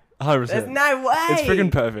 No way. 100%. There's no way. It's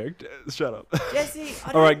freaking perfect. Shut up. Jesse.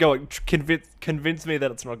 I All right, don't- go on. Convince me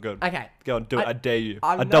that it's not good. Okay. Go on, do it. I dare you.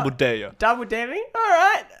 I'm I not- double dare you. Double dare me?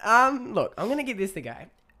 Alright. Look, I'm gonna give this a go.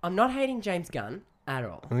 I'm not hating James Gunn at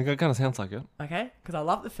all. I think it kind of sounds like it. Okay? Because I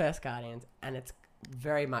love the first Guardians and it's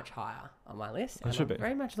very much higher on my list. And should I'm be.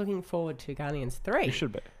 very much looking forward to Guardians 3. You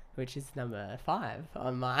should be. Which is number 5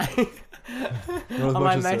 on my Not as on my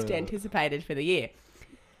much as, most anticipated for the year.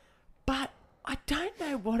 But I don't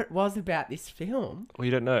know what it was about this film. Well,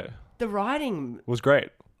 you don't know. It The writing was great.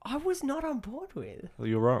 I was not on board with. Well,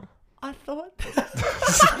 you're wrong. I thought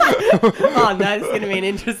oh no, this is gonna be an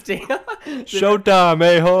interesting Showtime,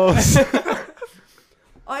 a-holes.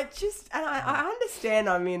 I understand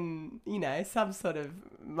I'm in, some sort of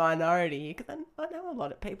minority because I know a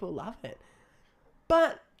lot of people love it.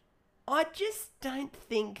 But I just don't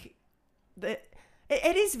think that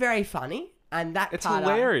it is very funny, and that It's part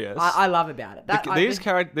hilarious. I love about it. These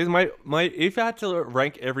characters, if I had to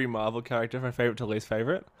rank every Marvel character from favorite to least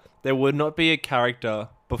favorite, there would not be a character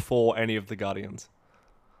before any of the Guardians.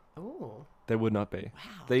 Ooh, There would not be.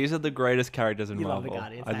 wow. These are the greatest characters in You love Marvel. the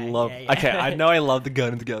Guardians, I eh? love. Yeah, yeah. Okay, I know I love the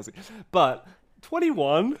Guardians of the Galaxy, but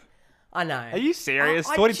 21? I know. Are you serious?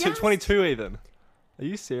 I 22, just- 22 even. Are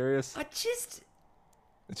you serious? I just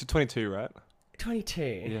It's 22, right? 22.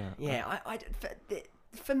 Yeah. Yeah.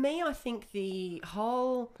 For me, I think the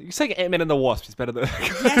whole. You say Ant-Man and the Wasp is better than.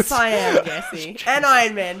 Yes, I am, Jesse, and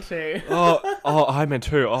Iron Man too. oh, Iron Man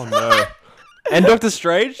 2. Oh no. And Doctor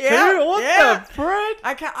Strange too? Yeah, What yeah. the frick?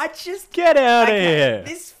 Okay, I just Get out of okay, here.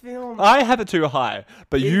 This film. I have it too high,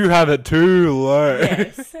 but you have it too low.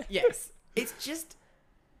 Yes. It's just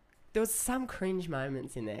there was some cringe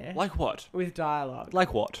moments in there Like what? with dialogue.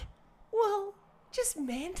 Like what? Well, just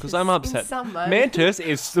Mantis. Because I'm upset. In some moments. Mantis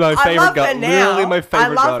is my I favorite love her guy. now. Literally my favorite I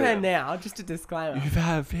love Guardian. her now. Just a disclaimer. You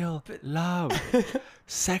have feel love,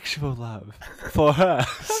 sexual love for her.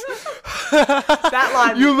 That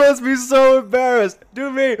line. You must be so embarrassed. Do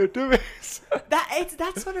me. It's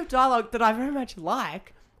that sort of dialogue that I very much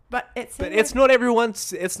like, but it's. But it's not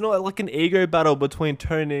everyone's. It's not like an ego battle between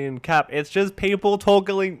Tony and Cap. It's just people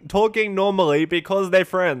talking normally because they're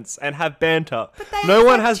friends and have banter. they No act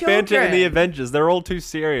one like has banter in the children. Avengers. They're all too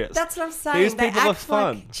serious. That's what I'm saying. These They people are act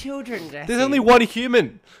fun. like children, Jesse. There's only one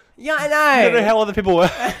human. Yeah, I I don't know know. how other people were.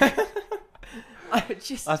 I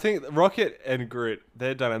just. I think Rocket and Groot,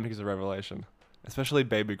 their dynamic is a revelation. Especially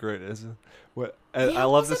Baby Groot is. I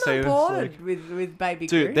love the scene. On It's board like, with Baby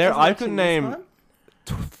dude, Groot. there as I much could in this name one.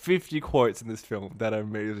 50 quotes in this film that are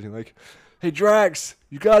amazing. Like, hey Drax,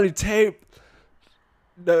 you got any tape?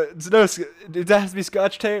 No, it has to be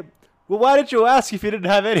Scotch tape. Well, why did you ask if you didn't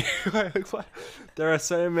have any? Like, what? There are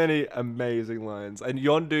so many amazing lines. And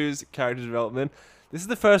Yondu's character development. This is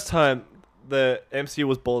the first time the MCU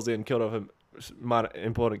was ballsy and killed off a somewhat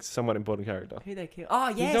important character. Who they kill? Oh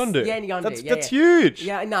yes, Yondu. yeah, Yondu. That's huge.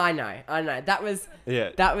 Yeah, no, I know. That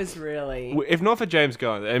was really. If not for James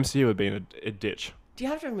Gunn, the MCU would be in a ditch. Do you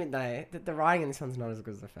have to admit though that the writing in this one's not as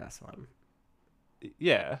good as the first one?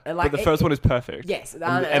 Yeah, Like, but the first one is perfect. Yes,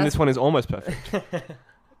 and this one is almost perfect.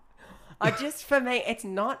 For me, it's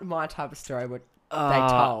not my type of story. What they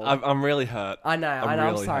told. I'm really hurt. I know. I'm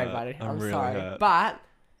really sorry, hurt. buddy. I'm really sorry, hurt. but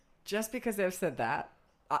just because they've said that,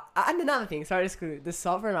 and another thing. Sorry, just quickly, the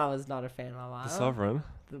Sovereign, I was not a fan of. The Sovereign.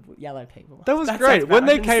 The yellow people. That was That great. sounds When bad.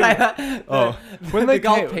 they I came, didn't say that. when they the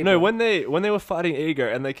gold came, people. no, when they were fighting Ego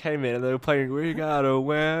and they came in and they were playing "We Gotta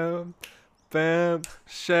Wham, Bam,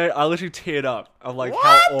 Shay," I literally teared up. I'm like, What?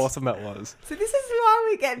 how awesome that was. So this is why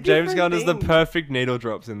we get James different Gunn is the things. perfect needle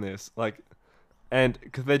drops in this, like, and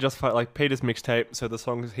because they just fight like Peter's mixtape, so the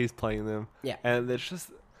songs he's playing them, Yeah. and it's just.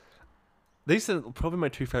 These are probably my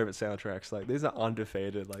two favorite soundtracks. Like, these are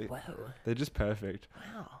undefeated. Like, Whoa. they're just perfect.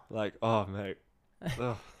 Wow. Like, oh mate.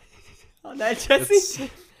 Ugh. Oh no, Jesse. It's-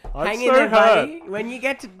 I'm Hang so in there, hurt. buddy. When you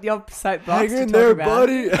get to your soapbox Hang to in talk there, about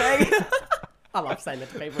buddy. I love saying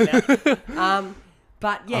that to people now.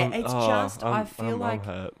 But yeah, it's just I feel I'm like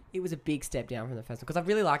hurt. it was a big step down from the first one because I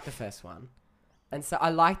really liked the first one, and so I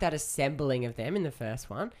like that assembling of them in the first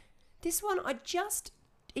one. This one,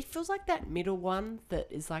 it feels like that middle one that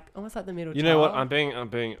is like almost like the middle. You know what? child. I'm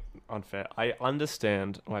being unfair. I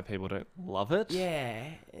understand why people don't love it. Yeah.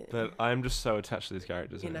 But I'm just so attached to these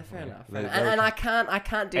characters. You know, now. fair Like, enough. they- And I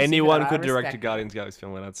can't do anyone could direct a Guardians of the Galaxy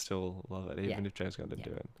film, and I'd still love it, even Yeah. if James Gunn didn't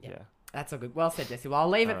do it. Yeah. Yeah. That's all good. Well said, Jesse. Well, I'll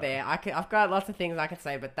leave it Alright. there. I've got lots of things I can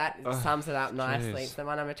say, but that Ugh, sums it up nicely. jeez. So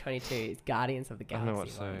my number 22 is Guardians of the I don't know what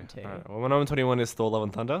to Galaxy 1 say. and 2. Alright, well, my number 21 is Thor: Love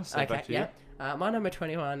and Thunder. So back to you. My number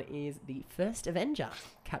 21 is the first Avenger,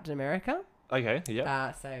 Captain America. Okay.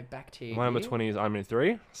 Yeah. So back to my number you. 20 is Iron Man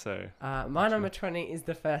 3. So. My number 20 is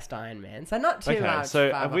the first Iron Man. So not too Okay. much.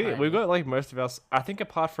 So far we've behind. got like most of us. I think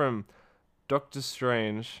apart from Doctor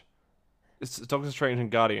Strange, it's Doctor Strange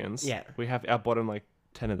and Guardians. Yeah. We have our bottom like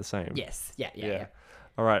 10 are the same. Yes. Yeah.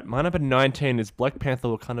 All right. My number 19 is Black Panther: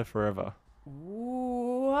 Wakanda Forever.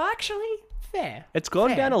 Ooh, actually, fair. It's gone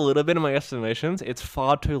Fair. down a little bit in my estimations. It's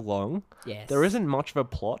far too long. Yes. There isn't much of a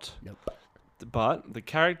plot, Nope. but the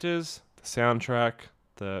characters, the soundtrack,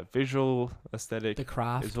 the visual aesthetic, The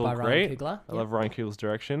Craft it's all by great. Ryan Coogler. I love Ryan Coogler's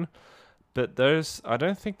direction. But I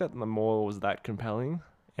don't think that Namor was that compelling,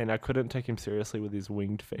 and I couldn't take him seriously with his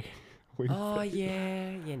winged feet. Oh,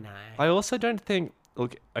 yeah, you know. I also don't think.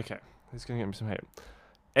 Look, okay, he's gonna get me some hate.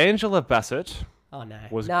 Angela Bassett, Oh, no.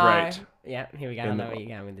 was no. great Yeah, here we go. I in know the- where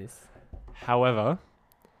you're going with this. however,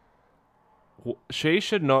 she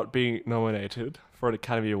should not be nominated for an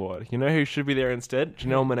Academy Award. You know who should be there instead?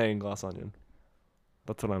 Janelle Monáe in Glass Onion.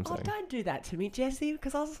 That's what I'm Oh, saying. don't do that to me, Jesse,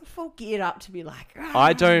 because I was full geared up to be like,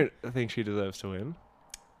 I don't think she deserves to win.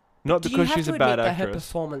 Not Do you because have she's to a bad admit that her actress.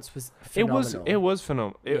 performance was It phenomenal? was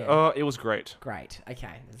phenomenal. Yeah. It was great. Great.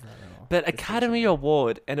 Okay. There's no more But distinction. Academy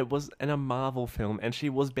Award, and it was in a Marvel film, and she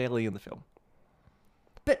was barely in the film.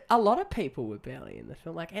 But a lot of people were barely in the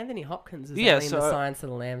film. Like Anthony Hopkins was Yeah, only in so- The Silence of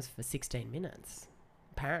the Lambs for 16 minutes.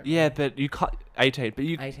 Apparently. Yeah, but you can't 18. But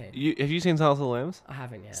 18. have you seen Silence of the Lambs? I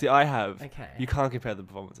haven't yet. See, I have. Okay. You can't compare the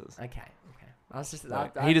performances. Okay. I was just...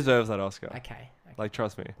 Like, I- he deserves that Oscar. Okay. Like,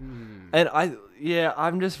 trust me. Hmm. And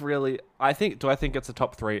I'm just really. Do I think it's a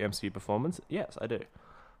top 3 MCU performance? Yes, I do.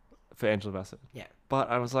 For Angela Bassett. Yeah. But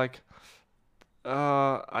I was like,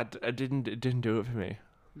 it didn't do it for me.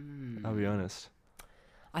 I'll be honest.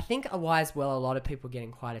 I think why as well a lot of people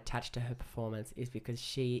getting quite attached to her performance is because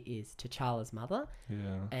she is T'Challa's mother,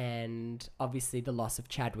 Yeah. and obviously the loss of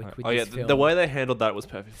Chadwick with Oh yeah, this film. the way they handled that was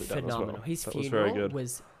perfectly done as phenomenal. well. His That was funeral very good.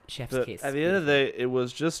 was chef's But kiss. at the end of the day, it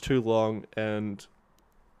was just too long, and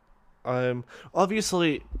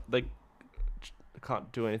obviously they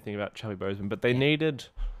can't do anything about Chadwick Boseman, but they needed.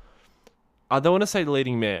 I don't want to say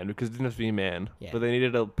leading man because it didn't have to be a man, Yeah. but they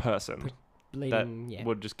needed a person Leading, that yeah.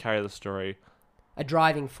 would just carry the story. A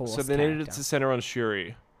driving force. So they needed it character. to center on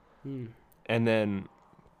Shuri, Hmm. and then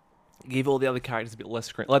give all the other characters a bit less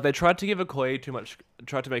screen. Like they tried to give Okoye too much,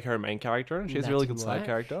 tried to make her a main character, and she's a That really good didn't side work.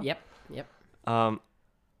 character. Yep.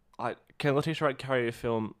 I Can Letitia Wright carry a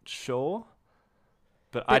film? Sure,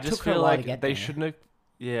 but But I it just took her a feel while to like get they there. shouldn't have.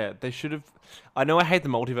 Yeah, they should have. I know I hate the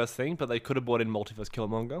multiverse thing, but they could have brought in Multiverse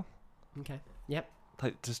Killmonger, Okay. Yep.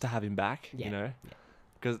 like, just to have him back. Yeah, You know, yeah.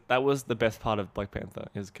 because that was the best part of Black Panther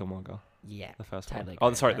is Killmonger, Yeah. the first Totally one. Oh,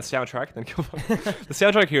 agree sorry, the with soundtrack. Then Killmonger. The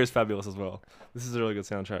soundtrack here is fabulous as well. This is a really good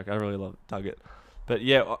soundtrack. I really dug it. But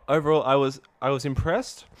yeah, overall, I was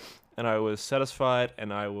impressed, and I was satisfied,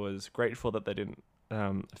 and I was grateful that they didn't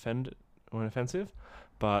weren't offensive,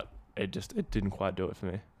 but it didn't quite do it for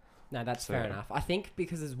me. No, that's So- fair enough. I think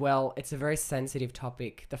because as well, it's a very sensitive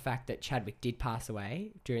topic. The fact that Chadwick did pass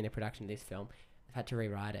away during the production of this film, they've had to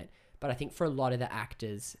rewrite it. But I think for a lot of the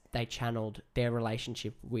actors, they channeled their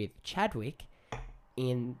relationship with Chadwick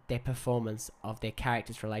in their performance of their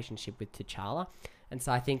character's relationship with T'Challa. And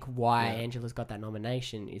so I think why Yeah. Angela's got that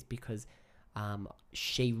nomination is because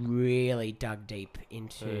she really dug deep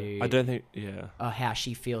into I don't think. Yeah, how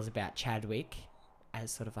she feels about Chadwick as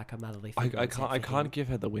sort of like a motherly I figure. and can't. said I for can't him- give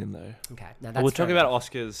her the win though. Okay, now We're that's talking fair about enough.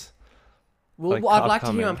 Oscars. Well, like, I'd like to hear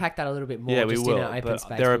upcoming. you unpack that a little bit more. Yeah, we just will. In an open But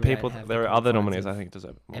space there are where we don't people. have There the are other confines nominees. of I think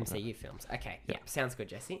deserve more. than that. MCU films. Okay, Yeah. yeah, sounds good,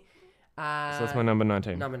 Jesse. So that's my number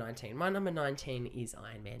 19. Number 19. My number 19 is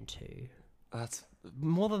Iron Man 2. That's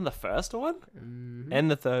more than the first one Mhm.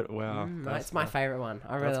 and the third. Wow, No, it's my favourite one.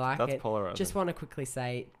 I really like that's it. polarizing. Just want to quickly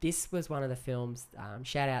say, this was one of the films,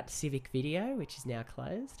 shout out to Civic Video, which is now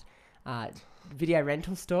closed. Video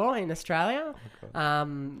rental store in Australia.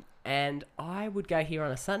 And I would go here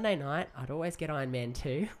on a Sunday night. I'd always get Iron Man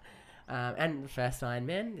 2. And the first Iron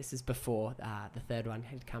Man. This is before the third one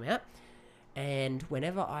had come out. And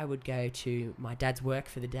whenever I would go to my dad's work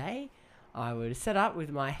for the day, I would set up with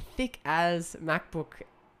my thick as MacBook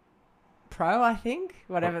Pro, I think.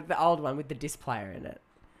 Whatever, the old one with the disc player in it.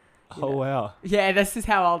 You Oh know. wow. Yeah, this is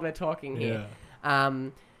how old we're talking here. Yeah.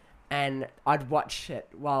 And I'd watch it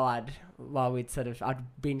I'd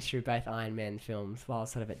binge through both Iron Man films while I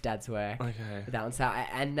was sort of at Dad's work. Okay. With that one.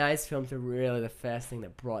 And those films were really the first thing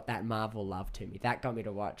that brought that Marvel love to me. That got me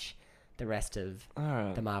to watch the rest of All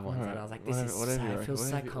right. the Marvel ones, and I was like, this is whatever so, you it reckon. feels so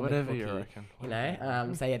Whatever- comic Whatever you booky, reckon. you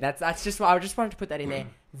know. So yeah, that's just why I just wanted to put that in there.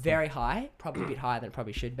 Very high, probably a bit higher than it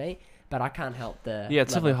probably should be, but I can't help the Yeah,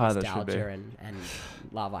 it's level definitely of higher than it should be. nostalgia and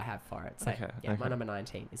love I have for it. So Okay, yeah, my okay. number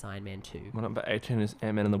 19 is Iron Man 2. My number 18 is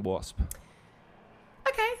Ant-Man and the Wasp.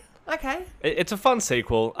 Okay. It's a fun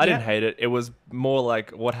sequel. I didn't Yeah. hate it. It was more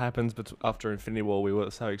like what happens after Infinity War. We were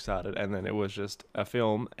so excited, and then it was just a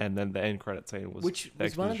film, and then the end credit scene was Which the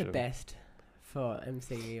was one of the exposition. best for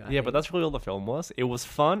MCU. I Yeah, but think. that's really all the film was. It was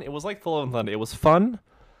fun. It was like Thor and Thunder. It was fun,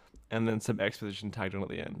 and then some exposition tagged on at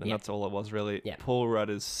the end, and Yeah. that's all it was really. Yeah. Paul Rudd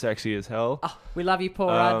is sexy as hell. Oh, we love you, Paul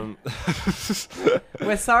Rudd.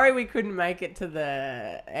 We're sorry we couldn't make it to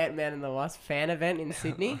the Ant-Man and the Wasp fan event in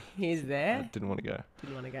Sydney. He's I there. didn't want to go.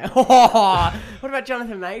 Didn't want to go. Oh, what about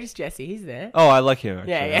Jonathan Majors, Jesse? He's there. Oh, I like him.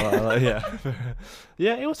 Actually. Yeah, yeah.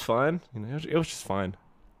 Yeah, it was fine. You know, it was just fine.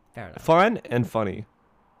 Fair enough. Fine and funny.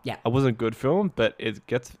 Yeah. It wasn't a good film, but it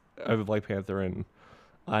gets over Black Panther and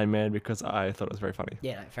Iron Man because I thought it was very funny.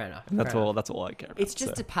 Yeah, no, fair enough. And that's fair all. enough. That's all I care about. It's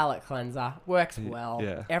just so. a palate cleanser. Works Y- well.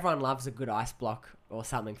 yeah. Everyone loves a good ice block or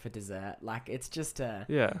something for dessert. Like, it's just a,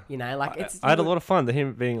 Yeah. you know, like it's. I had a lot of fun.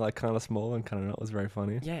 Him being like kind of small and kind of not was very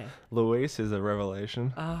funny. Yeah. Luis is a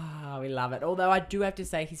revelation. Ah, we love it. Although I do have to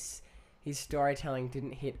say his storytelling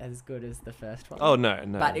didn't hit as good as the first one. Oh no.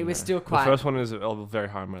 But it was still quite- The first one is very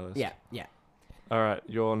high on my list. Yeah, yeah. All right,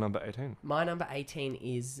 your number 18. My number 18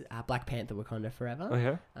 is Black Panther: Wakanda Forever.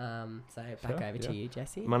 Okay. So back Sure, over to yeah. you,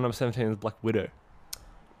 Jesse. My number 17 is Black Widow.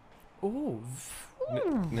 Ooh,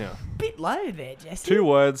 Yeah. bit low there, Jesse. 2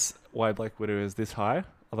 words why Black Widow is this high.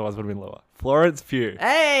 Otherwise, it would have been lower. Florence Pugh.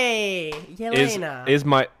 Hey,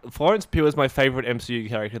 Yelena. Florence Pugh is my favorite MCU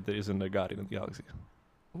character that isn't a Guardian of the Galaxy.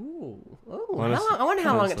 Ooh. Honestly- I wonder how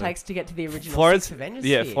long it honestly. takes to get to the original Florence, six Avengers.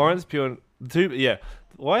 yeah, sphere. Florence Pugh and yeah.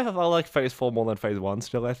 Why have I like Phase 4 more than Phase 1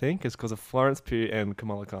 still? I think is because of Florence Pugh and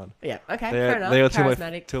Kamala Khan. Yeah. Okay. They're- fair enough. they are two of my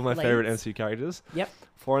Charismatic favorite leads. MCU characters. Yep.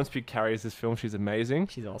 Florence Pugh carries this film. She's amazing.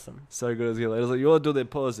 She's awesome. So good as you. Like, you all do the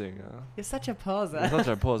posing. You're such a poser. It's not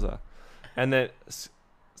a poser. And then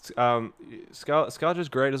Scarlett's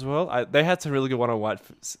great as well. They had some really good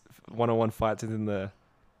one-on-one fights in the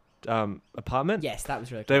apartment. Yes, that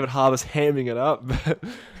was really cool. David Harbour's hamming it up.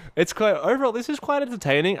 It's quite overall. This is quite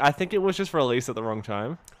entertaining. I think it was just released at the wrong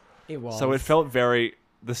time, It was. so it felt very.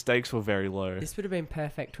 The stakes were very low. This would have been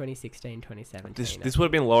perfect 2016, 2017. This would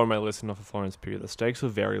have been lower on my list than off of Florence Pugh. The stakes were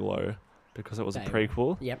very low because it was a They were.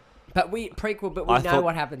 prequel. Yep. But we know I thought-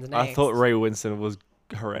 what happens next. I thought Ray Winston was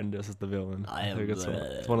horrendous as the villain. I am think it's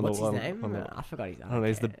the... one of What's the his one. name? One of the, I forgot his name. I don't know.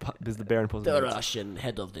 He's the bear in Puss in The Boots. Russian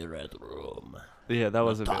head of the Red Room. Yeah, that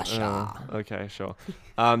was a bit. Natasha. Okay, sure.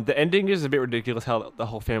 The ending is a bit ridiculous. How the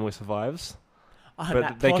whole family survives. Oh, But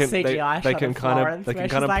that they poor can- CGI they shot can of kind of- Florence they can where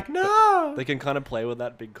kind she's of- like, no! They can kind of play with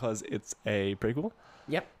that because it's a prequel.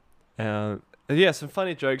 Yep. Yeah, some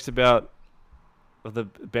funny jokes about the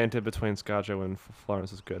banter between ScarJo and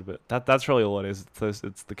Florence is good, but that's really all it is.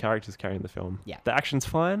 It's the characters carrying the film. Yeah. The action's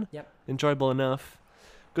fine. Yep. Enjoyable enough.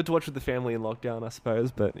 Good to watch with the family in lockdown, I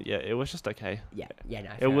suppose. But yeah, it was just okay. Yeah, no.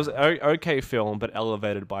 It fair was enough. okay film, but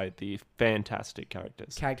elevated by the fantastic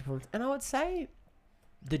characters. Character performance. And I would say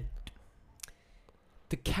the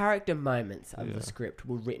character moments of Yeah. the script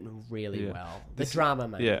were written really Yeah. well. The This- drama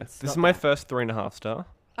moments. Yeah, this not is my that- first 3.5 star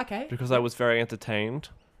Okay. because I was very entertained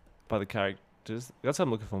by the characters. That's what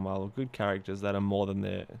I'm looking for, Marlo. Good characters that are more than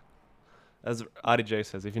their. As RDJ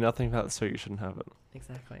says, if you're nothing about the suit, you shouldn't have it.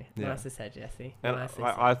 Exactly. Yeah. Nicely said, Jesse. And Nicely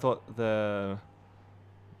said. I thought the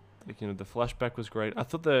the flashback was great. I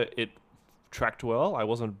thought it tracked well. I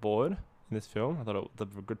wasn't bored in this film. I thought the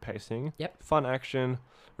good pacing. Yep. Fun action,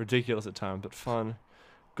 ridiculous at times, but fun.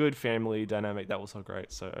 Good family dynamic. That was all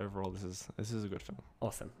great. So overall, this is a good film.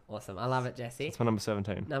 Awesome. I love it, Jesse. It's my number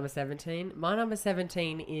 17. Number 17. My number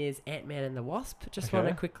 17 is Ant-Man and the Wasp. Just want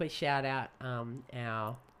to Okay. quickly shout out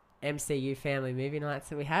our MCU family movie nights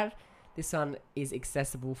that we have. This one is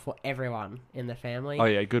accessible for everyone in the family. Oh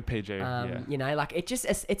yeah, good PG. Yeah. You know, like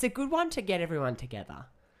it's a good one to get everyone together.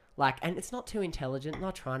 Like, and it's not too intelligent,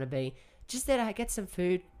 not trying to be. Just there to get some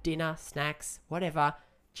food, dinner, snacks, whatever,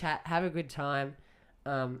 chat, have a good time.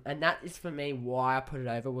 And that is for me why I put it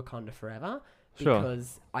over Wakanda Forever. Sure.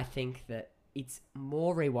 Because I think that it's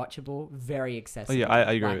more rewatchable, very accessible. Oh yeah,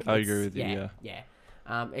 I agree. Like, I it's- agree with you. Yeah.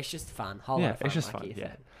 It's just fun. Whole Yeah, lot of fun, it's just like fun, you yeah.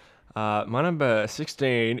 said. My number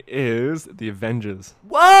 16 is The Avengers.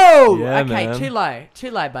 Whoa! Yeah, okay, man.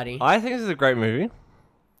 too low, buddy. I think this is a great movie,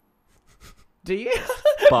 Do you?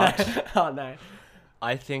 but Oh no.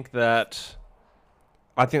 I think Loki's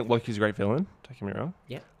a great villain. Don't get me wrong.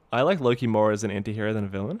 Yep. I like Loki more as an anti-hero than a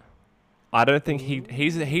villain. I don't think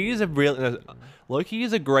he's a real Loki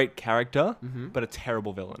is a great character, but a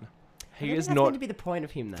terrible villain. He is That's not going to be the point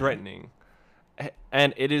of him, though. threatening,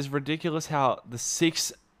 and it is ridiculous how the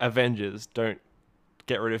 6 Avengers don't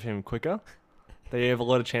get rid of him quicker. They have a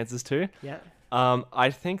lot of chances to. Yeah. I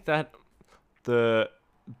think that the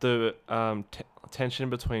tension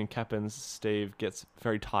between Cap and Steve gets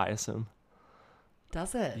very tiresome.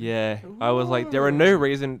 Does it? Yeah, I was like, there are no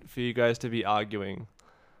reason for you guys to be arguing.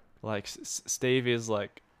 Like, Steve is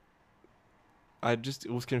like, I just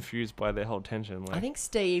was confused by their whole tension. Like, I think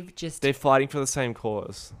Steve just. they're fighting for the same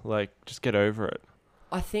cause. Like, just get over it.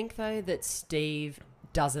 I think though that Steve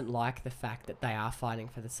doesn't like the fact that they are fighting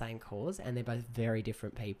for the same cause, and they're both very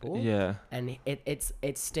different people. Yeah. And it's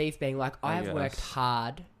Steve being like, I have worked guess.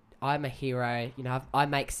 hard. I'm a hero. You know, I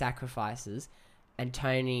make sacrifices, and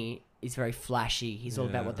Tony is very flashy. He's all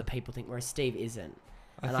about Yeah. what the people think, whereas Steve isn't.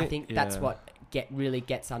 I think- think that's yeah. what really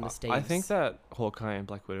gets under Steve's. I think that Hawkeye and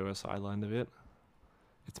Black Widow are sidelined a bit.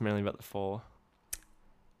 It's mainly about the 4.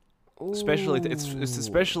 Especially, it's Ooh.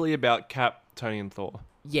 especially about Cap, Tony, and Thor.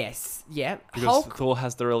 Yes. Yeah. Because Hulk. Thor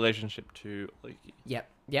has the relationship to Loki.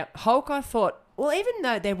 Yep. Hulk, I thought. Well, even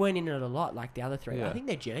though they weren't in it a lot, like the other 3, Yeah. I think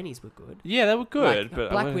their journeys were good. Yeah, they were good, Like, but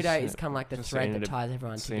I Black was Widow is kind of like the just thread seeing that it a- ties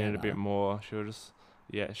everyone seeing together. it a bit more. She was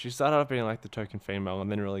just, she started off being like the token female,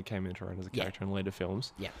 and then really came into her own as a Yeah. character in later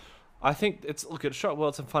films. Yeah. I think it's shot well.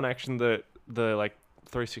 It's some fun action. The like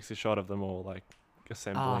 360 shot of them all like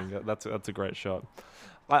assembling. That's a great shot.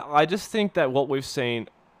 I just think that what we've seen,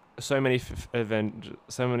 so many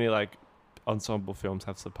like ensemble films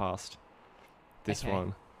have surpassed this Okay.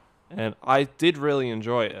 one. And I did really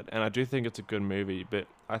enjoy it, and I do think it's a good movie, but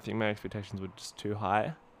I think my expectations were just too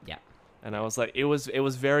high. Yeah. And I was like, it was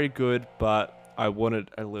very good, but I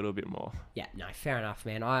wanted a little bit more. Yeah, no, fair enough,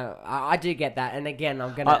 man. I do get that, and again,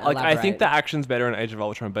 I'm gonna I think elaborate. the action's better in Age of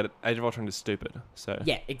Ultron, but Age of Ultron is stupid. So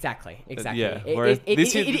Yeah, exactly. yeah, whereas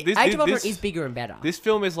Age of Ultron this- is bigger and better. this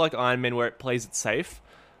film is like Iron Man, where it plays it safe,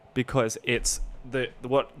 because it's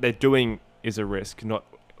what they're doing is a risk, not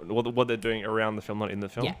what they're doing around the film, not in the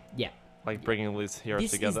film. Yeah. Like bringing all these heroes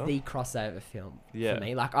This together. is the crossover film Yeah. for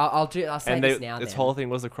me. Like I'll say And this now. this then. whole thing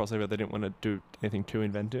was a crossover. They didn't want to do anything too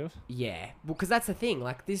inventive. Yeah, well, because that's the thing.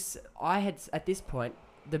 Like this, I had at this point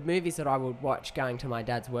the movies that I would watch going to my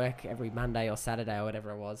dad's work every Monday or Saturday or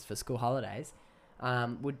whatever it was for school holidays,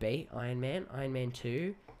 would be Iron Man, Iron Man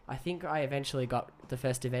 2. I think I eventually got the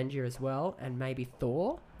first Avenger as well, and maybe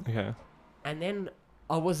Thor. Okay. And then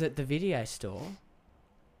I was at the video store,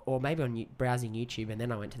 or maybe on browsing YouTube, and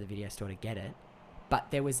then I went to the video store to get it. But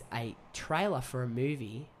there was a trailer for a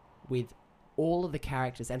movie with all of the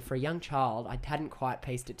characters, and for a young child, I hadn't quite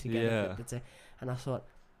pieced it together. Yeah. And I thought,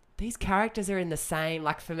 these characters are in the same.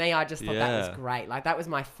 Like, for me, I just thought that was great. Like, that was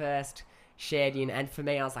my first shared union, and for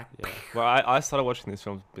me, I was like, Yeah. Well, I started watching these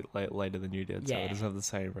films a bit later than you did, so Yeah. it doesn't have the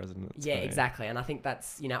same resonance. yeah, for me. exactly. And I think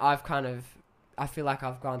that's, I feel like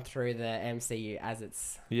I've gone through the MCU as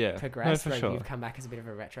it's Yeah. progressed, No, where for sure. you've come back as a bit of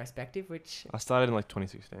a retrospective, which, I started in like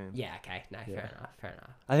 2016. yeah, okay, no, Yeah. fair enough.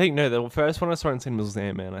 I think the first one I saw in cinemas was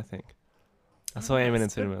Ant-Man. I think I saw Ant-Man in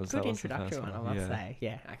That's good- cinemas. Good That was the introductory first one, one. I must Yeah. say.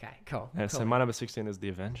 Yeah, okay, cool. Yeah, so cool. my number 16 is The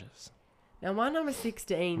Avengers. Now, my number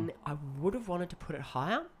 16, I would have wanted to put it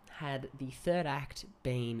higher had the third act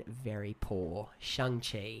been very poor.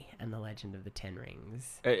 Shang-Chi and the Legend of the Ten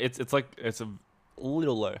Rings. It's a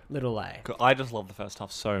little low. Little low. I just love the first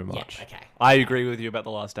half so much. Yeah, okay. I agree with you about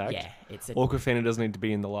the last act. Yeah, it's a... Awkwafina doesn't need to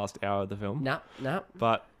be in the last hour of the film. No.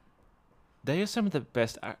 But they are some of the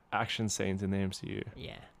best action scenes in the MCU.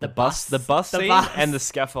 Yeah. The bus scene and the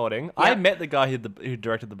scaffolding. Yep. I met the guy who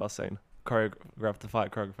directed the bus scene, choreographed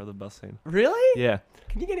the bus scene. Really? Yeah,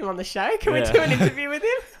 Can you get him on the show? Can we Yeah. do an interview with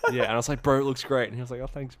him? yeah. And I was like, bro, it looks great. And he was like, oh,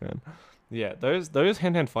 thanks, man. Yeah, those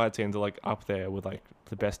hand-to-hand fight scenes are like up there with like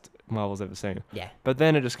the best Marvel's ever seen. Yeah. But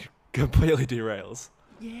then it just completely derails.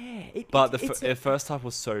 Yeah. But the first half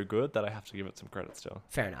was so good that I have to give it some credit still.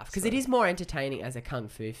 Fair enough. Because So- it is more entertaining as a kung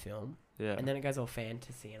fu film. Yeah. And then it goes all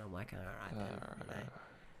fantasy, and I'm like, all right, then. You know.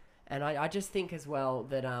 And I just think as well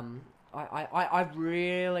that I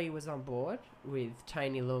really was on board with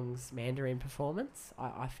Tony Leung's Mandarin performance.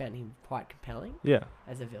 I found him quite compelling Yeah.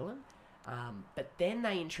 as a villain. But then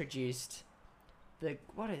they introduced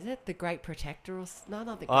what is it? The Great Protector or no,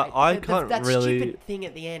 not the Great. I the, can't that really stupid thing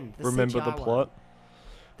at the end. The Remember CGI the one plot?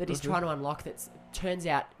 that he's trying to unlock. That turns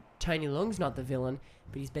out Tony Leung's not the villain,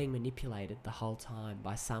 but he's being manipulated the whole time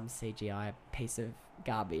by some CGI piece of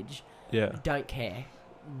garbage. Yeah. Don't care.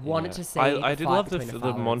 Wanted Yeah. to see. I a did fight love the between a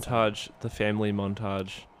father and son. montage, the family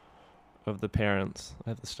montage of the parents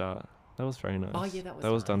at the start. That was very nice. Oh yeah, that was.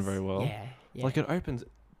 That was done nice. very well. Yeah. Like it opens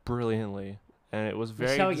brilliantly, and it was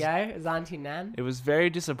very. Michelle Yeoh as Auntie Nan. It was very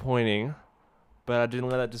disappointing, but I didn't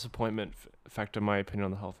let that disappointment factor my opinion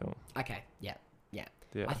on the whole film. Okay. Yeah.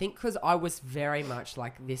 Yeah. I think because I was very much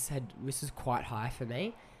like this was quite high for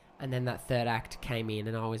me, and then that third act came in,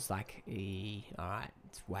 and I was like, all right,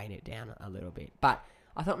 let's weight it down a little bit. But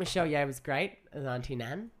I thought Michelle Yeoh was great as Auntie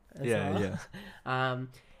Nan. As well.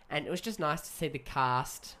 And it was just nice to see the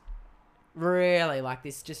cast. Really, like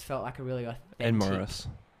this, just felt like a really authentic. And Morris.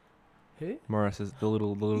 Who? Morris is the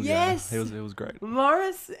little Yes! guy. He was great.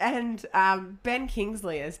 Morris and Ben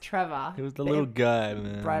Kingsley as Trevor. He was the Their little guy,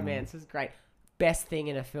 man. bromance was great. Best thing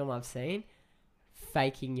in a film I've seen,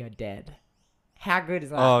 faking you're dead. How good is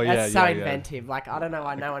that? Oh, yeah, that's so yeah, yeah. inventive. Like I don't know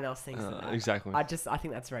why no one else thinks of that. Exactly. I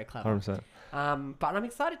think that's very clever. 100%. But I'm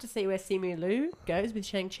excited to see where Simu Liu goes with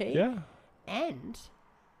Shang-Chi. Yeah. And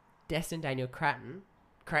Destin Daniel Cretton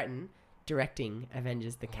directing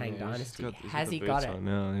Avengers: The Kang Dynasty. Has he got it?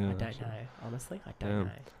 Now, yeah, I don't actually. know. Honestly, I don't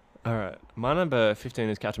know. All right. My number 15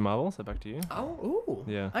 is Captain Marvel, so back to you. Oh, ooh.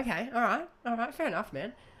 Yeah. Okay, all right. Fair enough,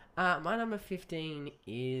 man. My number 15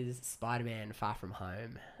 is Spider-Man: Far From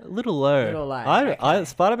Home. A little low. Okay.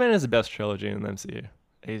 Spider-Man is the best trilogy in the MCU.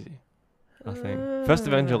 Easy. I think. First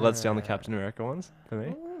Avenger lets down the Captain America ones for me.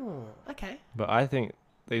 Ooh, okay. But I think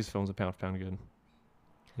these films are pound for pound good.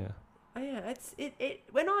 Yeah. Oh, yeah, it.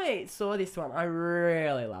 When I saw this one, I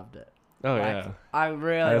really loved it. Oh, Like, yeah. I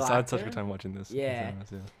really I liked had such it. a good time watching this. Yeah. It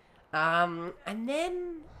was nice, And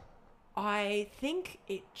then I think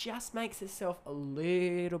it just makes itself a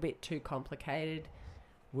little bit too complicated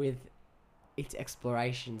with its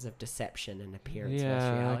explorations of deception and appearance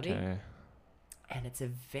versus reality. Okay. And it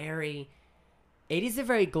is a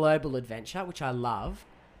very global adventure, which I love,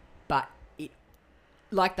 but it,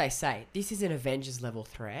 like they say, this is an Avengers level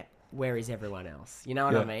threat. Where is everyone else? You know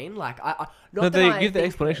what I Yeah. mean? Like, not No, that they I give the think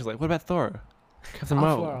explanations like, what about Thor? Captain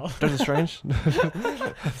Off-world. Marvel? Doctor Strange?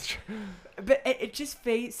 That's true. But it just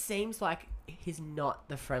seems like he's not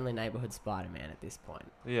the friendly neighborhood Spider-Man at this point.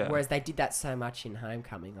 Yeah. Whereas they did that so much in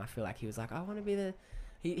Homecoming. I feel like he was like, I want to be the...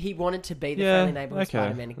 He wanted to be the Yeah, friendly neighborhood okay.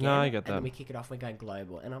 Spider-Man again. No, I get And then that. we kick it off, we're going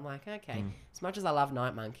global. And I'm like, okay. Mm. As much as I love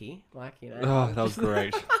Night Monkey, like, you know... Oh, that was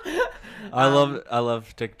great. I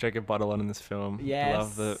love Jacob Batalon in this film. Yes. I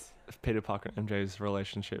love the Peter Parker and MJ's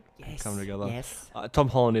relationship come together. Yes. Tom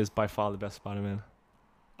Holland is by far the best Spider-Man.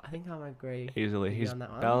 I think I agree. Easily. with you He's on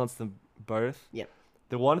that one. balanced them both. Yep.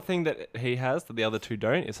 The one thing that he has that the other two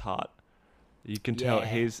don't is heart. You can tell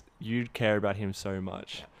Yeah. you care about him so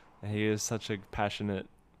much. And he is such a passionate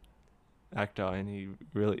actor, and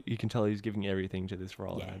you can tell he's giving everything to this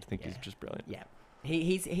role. Yeah, And I think he's yeah. just brilliant. Yeah.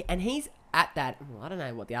 He's at that. Well, I don't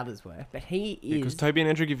know what the others were, but he is. Because Toby and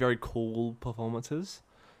Andrew give very cool performances,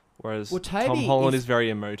 whereas Well, Tom Toby Holland is- is very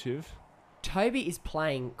emotive. Toby is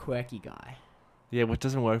playing quirky guy. Yeah, which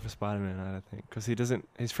doesn't work for Spider-Man, I don't think, because he doesn't.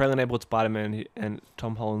 He's friendly and able with Spider-Man, and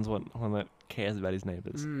Tom Holland's one that cares about his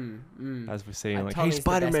neighbors, as we see. Like, hey, Tommy's the best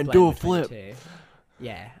Spider-Man, blend do a between the flip. two.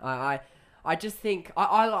 Yeah, I just think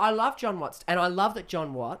I love John Watts, and I love that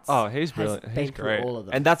John Watts. Oh, he's has brilliant. been He's through great, all of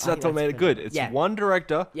them. and that's I think what made it good. phenomenal. It's Yeah. one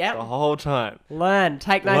director Yep. the whole time. Learn,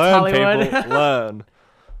 take notes, Learn, Hollywood. people, learn.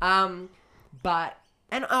 But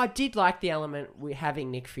and I did like the element with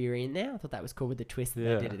having Nick Fury in there. I thought that was cool with the twist that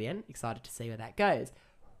Yeah. they did at the end. Excited to see where that goes.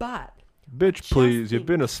 But Bitch, Just please, you've think-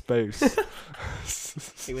 been a space.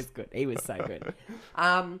 he was good. He was so good.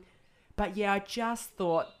 But yeah, I just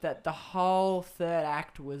thought that the whole third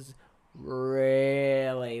act was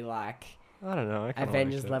really like I don't know. I kinda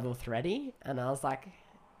Avengers liked it. level thready, and I was like,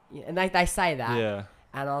 yeah, and they say that, Yeah.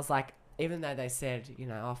 and I was like, even though they said, you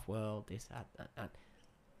know, off world, this, that,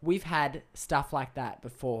 we've had stuff like that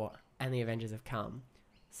before, and the Avengers have come.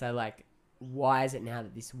 So like, why is it now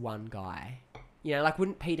that this one guy, you know, like,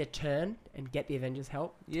 wouldn't Peter turn and get the Avengers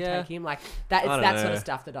help to Yeah. take him? Like that, it's I don't that sort know. of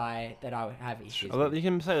stuff that I would have issues Although with. you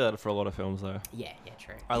can say that for a lot of films, though. Yeah,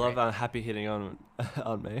 true. I love true. that happy hitting on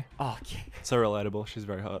on me. Oh, yeah. So relatable. She's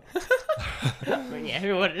very hot. Yeah,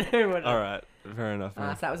 who wouldn't? Who wouldn't? All right, fair enough. So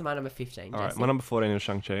that was my number 15. All right, Jesse. my number 14 is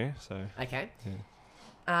Shang-Chi. So Okay.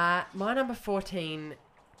 Yeah. My number 14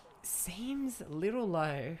 seems a little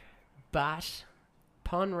low, but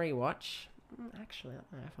upon rewatch, actually, I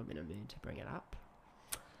don't know if I'm in a mood to bring it up.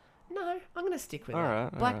 No, I'm going to stick with it.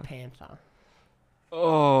 Alright, Black alright. Panther.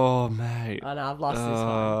 oh mate, I know, I've lost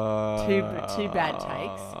this one. Two bad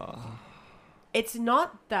takes. It's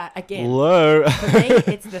not that, again, Low. for me,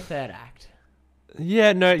 it's the third act.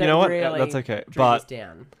 Yeah, no, you that know what? really That's okay. drew But this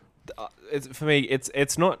down. it's for me.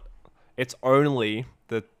 It's not. It's only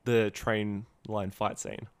the train line fight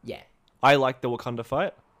scene. Yeah. I like the Wakanda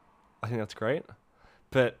fight. I think that's great.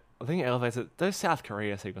 But I think it elevates it. Those South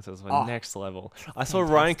Korea sequences were Oh, next level. I saw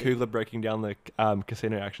Ryan fantastic. Coogler breaking down the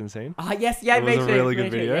casino action scene. Ah, yes, yeah, It me was a too. really me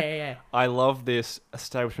good too. video. Yeah. I love this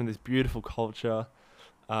establishment, this beautiful culture.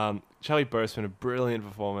 Charlie Boseman, a brilliant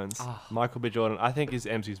performance. Oh. Michael B. Jordan, I think is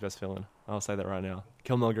MCU's best villain. I'll say that right now.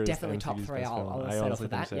 Killmonger Definitely is top MCU's three. best villain. I'll I settle honestly for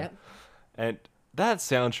think that. so. Yep. And that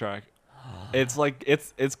soundtrack, it's like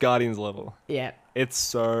it's Guardians level. Yeah. It's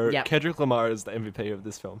so Yep. Kendrick Lamar is the MVP of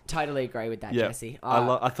this film. Totally agree with that, Yeah. Jesse.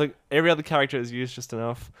 I think every other character is used just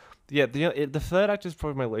enough. Yeah, the third act is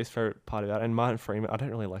probably my least favorite part about it. And Martin Freeman, I don't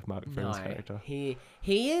really like Martin Freeman's character. He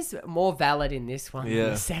is more valid in this one than Yeah.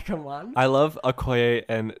 the second one. I love Okoye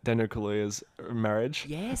and Daniel Kaluuya's marriage.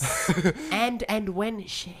 Yes. and when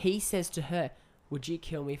he says to her, "Would you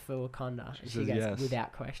kill me for Wakanda?" And she says goes, yes.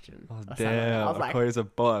 "Without question." Oh, Or something. damn, I was like, Okoye's a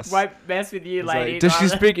boss. "Won't mess with you, He's like, lady." does she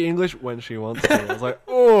speak English when she wants to? I was like,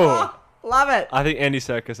 oh. Love it. I think Andy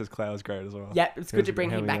Serkis as Cloud is great as well. Yeah, it's He good was to bring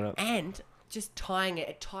him back. handling it up. And just tying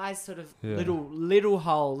it ties sort of Yeah. little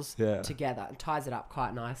holes Yeah. together and ties it up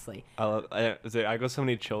quite nicely. I got so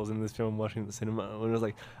many chills in this film watching it at the cinema when it was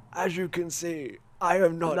like, as you can see, I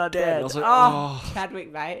am not, Not dead. dead. I was like, oh, oh.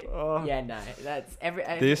 Chadwick, mate. Oh. Yeah, no, that's every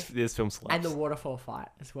This film slaps. and the waterfall fight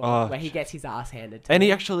as well, Oh, where he gets his ass handed to And him.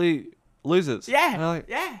 he actually loses. Yeah, And I'm like,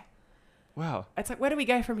 yeah. wow. It's like, where do we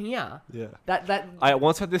go from here? Yeah. That I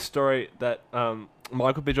once had this story that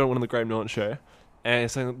Michael B. Jordan went on the Graham Norton show, and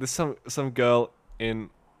it's saying there's some girl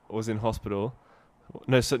was in hospital.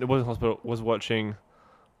 No, so it wasn't hospital. Was watching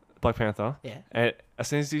Black Panther. Yeah. And as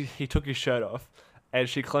soon as he took his shirt off, and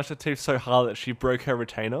she clenched her teeth so hard that she broke her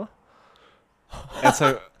retainer. And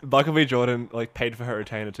so Michael B. Jordan like paid for her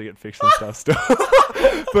retainer to get fixed and stuff still.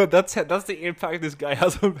 But that's the impact this guy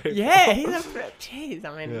has on people. Yeah, he's a jeez.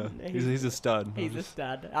 I mean, Yeah, he's a stud. He's a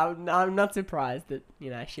stud. I'm not surprised that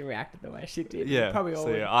she reacted the way she did. Yeah, Probably all.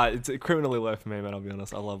 so yeah, it's criminally low for me, man. I'll be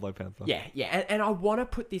honest. I love Black Panther. Yeah, and I want to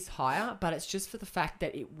put this higher, but it's just for the fact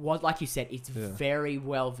that it was, like you said, it's Yeah. very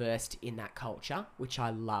well versed in that culture, which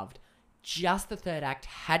I loved. Just the third act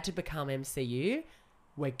had to become MCU.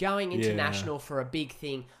 We're going international for a big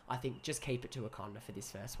thing. I think just keep it to Wakanda for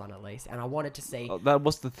this first one at least. And I wanted to see. Oh, that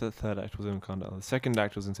was the third act was in Wakanda. The second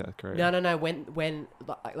act was in South Korea. No. When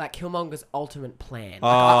like Killmonger's ultimate plan,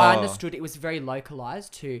 I Oh. understood it was very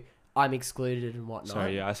localized to I'm excluded and whatnot.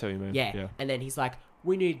 Sorry, yeah, I see what you mean. Yeah. And then he's like,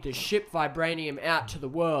 we need to ship vibranium out to the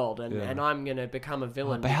world, and, Yeah. and I'm going to become a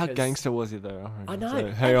villain. But how because- gangster was he though? I know. So,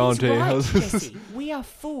 And hey, he's Auntie, right, how's Jesse. We are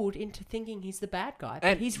fooled into thinking he's the bad guy,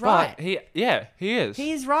 but he's but right. He is.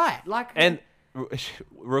 He is right. Like, And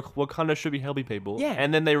Wakanda should be helping people. Yeah.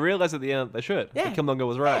 And then they realize at the end that they should. Yeah. That Killmonger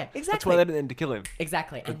was right. Yeah, exactly. That's why they didn't need to kill him.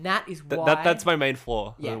 Exactly. And that is why... That's my main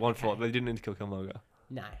flaw. Yeah, The one okay. flaw. They didn't need to kill Killmonger.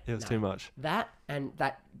 No. It was no. too much. That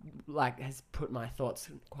like has put my thoughts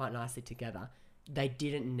quite nicely together. They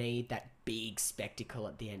didn't need that big spectacle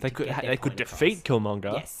at the end. They to could get their they could point across. defeat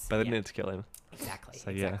Killmonger, Yes, but they yeah. didn't need to kill him. Exactly. So,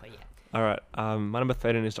 yeah. exactly. Yeah. All right. My number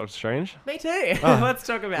 13 is Doctor Strange. Me too. Oh, Let's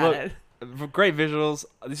talk about look, it. Great visuals.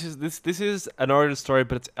 This is an origin story,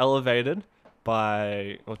 but it's elevated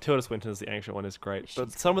by Tilda Swinton's the ancient one is great.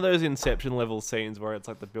 But some of those Inception level scenes where it's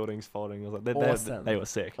like the buildings folding, I was like, Awesome. they were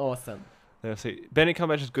sick. Awesome. They were sick. Benedict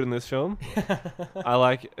Cumberbatch is good in this film. I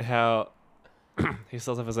like how he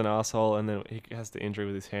starts off as an asshole and then he has the injury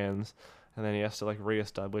with his hands, and then he has to like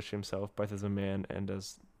re-establish himself both as a man and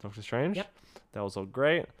as Doctor Strange. Yep. That was all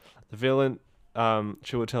great. The villain,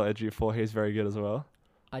 Chiwetel Ejiofor, he's very good as well.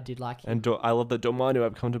 I did like him. And I love the Domino,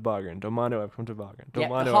 I've come to bargain. Domino, I've come to bargain. Yeah,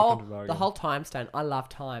 Domino, the I've come to bargain. the whole time stone. I love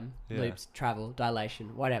time Yeah. loops, travel,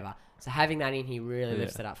 dilation, whatever. So having that in here really Yeah.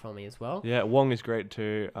 lifts it up for me as well. Yeah, Wong is great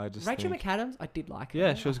too. I just Rachel think, McAdams, I did like her.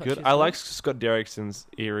 yeah, she was thought good. I like Scott Derrickson's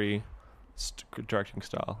eerie directing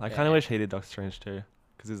style. I kind Yeah. of wish he did Doctor Strange too,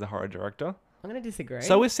 because he's a horror director. I'm gonna disagree.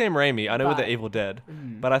 So is Sam Raimi. I know with But- the Evil Dead,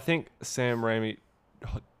 but I think Sam Raimi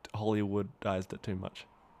Hollywoodized it too much.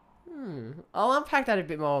 I'll unpack that a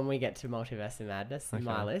bit more when we get to Multiverse of Madness in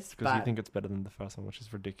my list. Because you But think it's better than the first one, which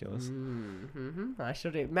is ridiculous. I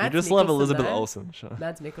should do. You Mads just love Mikkelsen, Elizabeth though. Olsen. Sure.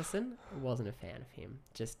 Mads Mikkelsen, wasn't a fan of him.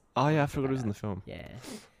 Just Oh yeah, I forgot he was in the film. yeah.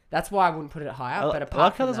 That's why I wouldn't put it higher. But I apart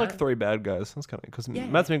like how from there's that, like three bad guys. That's kind of because Yeah.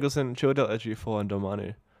 Mads Mikkelsen, Chiwetel Ejiofor, and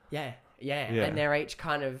Domanu. yeah, Yeah. and they're each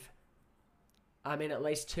kind of. I mean, at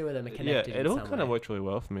least two of them are Yeah, connected. it in all some kind of way. worked really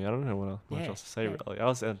well for me. I don't know what much Yeah, else to say yeah. really. I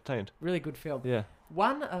was entertained. Really good film. Yeah.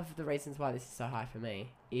 One of the reasons why this is so high for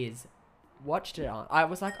me is watched it on. I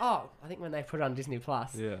was like, oh, I think when they put it on Disney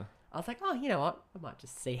Plus, Yeah. I was like, oh, you know what? I might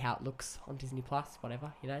just see how it looks on Disney Plus,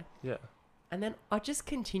 whatever, you know. Yeah. And then I just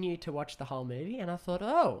continued to watch the whole movie, and I thought,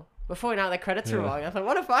 oh, before you know it, the credits were Yeah. rolling. I thought,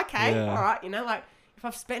 what if okay, Yeah. all right, you know, like if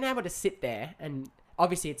I've been able to sit there, and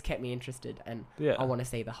obviously it's kept me interested, and Yeah. I want to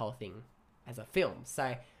see the whole thing as a film.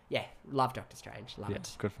 So yeah, love Doctor Strange, love Yeah,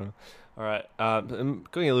 it. good film. All right. I'm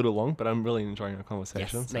going a little long, but I'm really enjoying our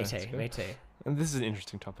conversation. Yes, so me it's too, good. me too. And this is an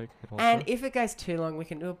interesting topic. Also. And if it goes too long, we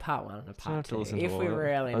can do a part one and a So I don't part have to two. listen to If all we of it.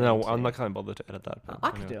 really No, need I'm to. not kind of bothered to edit that. But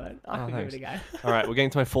I could anyway. do it. I Oh, could thanks. give it a go. All right, we're getting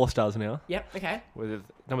to my 4 stars now. Yep. Okay. With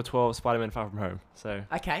number 12, Spider-Man: Far From Home. So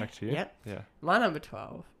Okay. back to you. Yep. Yeah. My number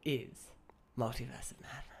 12 is Multiverse of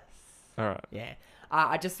Madness. All right. Yeah.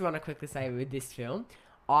 I just want to quickly say with this film,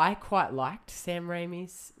 I quite liked Sam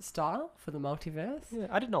Raimi's style for the multiverse. Yeah,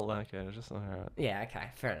 I did not like it. It's just all right. Yeah, okay,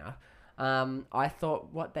 fair enough. I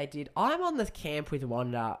thought what they did... I'm on the camp with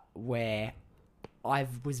Wanda where I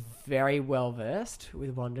was very well versed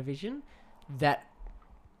with WandaVision, that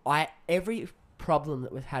every problem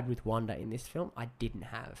that was had with Wanda in this film, I didn't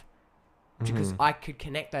have. Because I could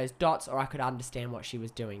connect those dots, or I could understand what she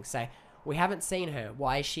was doing. So, we haven't seen her.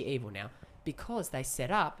 Why is she evil now? Because they set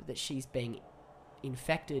up that she's being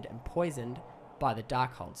infected and poisoned by the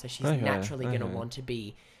Darkhold. So she's naturally going to want to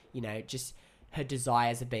be, you know, just her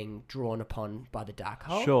desires are being drawn upon by the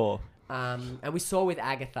Darkhold. Sure. And we saw with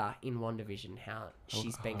Agatha in WandaVision how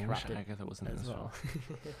she's been corrupted I wish Agatha wasn't in as this well.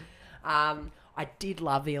 film. I did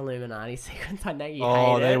love the Illuminati sequence. I know you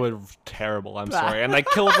Oh, hate they it. were terrible. I'm sorry, and they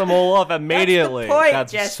killed them all off immediately. That's the point,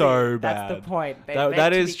 That's Jesse. so bad. That's the point. They're meant That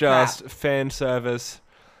to is be crap. just fan service,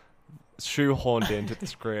 shoehorned into the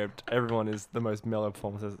script. Everyone is the most mellow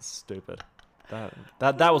performances. It's stupid. That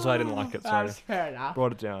was why I didn't like it. Sorry, That's fair enough.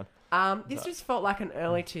 brought it down. This just felt like an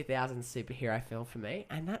early 2000s superhero film for me,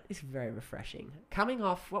 and that is very refreshing. Coming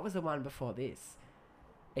off, what was the one before this?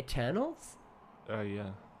 Eternals? Oh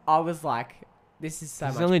yeah. I was like, this is so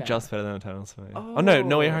It's much only better. just better than Eternals for me. Oh no,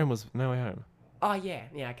 No Way Oh. Home was No Way Home. Oh, yeah,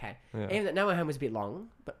 okay. Yeah. Even that No Way Home was a bit long,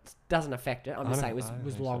 but doesn't affect it. I'm just saying it I don't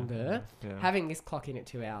was think so. longer. Yeah. Having this clock in at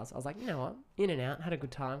 2 hours, I was like, you know what? In and out, had a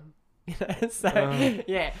good time. You know, so,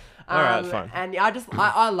 yeah. Alright, fine. And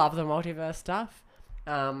I love the multiverse stuff.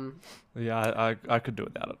 Yeah, I could do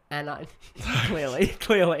without it. And I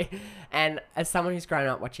clearly. And as someone who's grown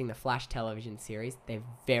up watching the Flash television series, they're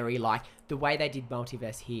very like the way they did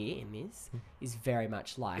multiverse here in this is very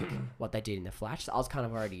much like what they did in the Flash. So I was kind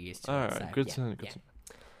of already used to All it. right, So, good yeah, to know. Good yeah. to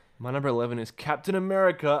know. My number 11 is Captain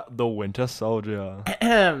America: The Winter Soldier.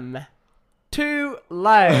 Too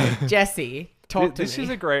low, Jesse. Talk to This me. is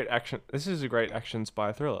a great action. This is a great action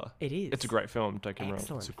spy thriller. It is. It's a great film. Don't get me wrong.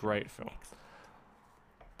 Excellent It's a great film. Excellent.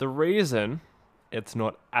 The reason it's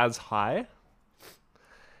not as high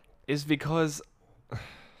is because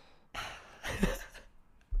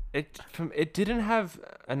it didn't have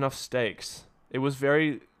enough stakes. It was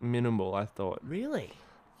very minimal, I thought. Really?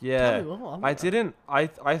 Yeah. Tell me more.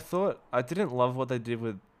 I thought I didn't love what they did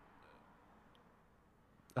with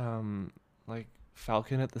like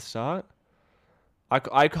Falcon at the start.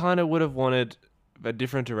 I kind of would have wanted a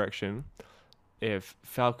different direction if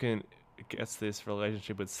Falcon gets this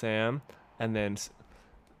relationship with Sam, and then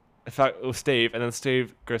Steve, and then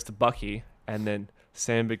Steve goes to Bucky, and then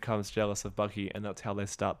Sam becomes jealous of Bucky, and that's how they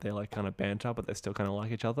start their like kind of banter, but they still kind of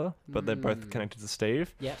like each other, but they're both connected to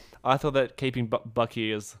Steve. Yeah. I thought that keeping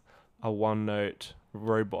Bucky as a one-note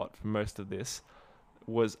robot for most of this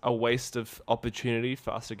was a waste of opportunity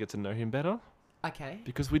for us to get to know him better, Okay.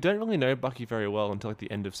 because we don't really know Bucky very well until like the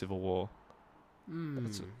end of Civil War.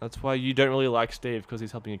 Mm. That's why you don't really like Steve, because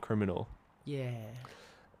he's helping a criminal. Yeah.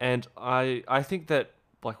 And I think that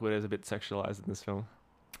Black Widow is a bit sexualized in this film,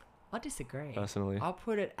 I disagree. personally. I'll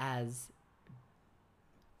put it as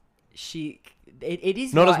it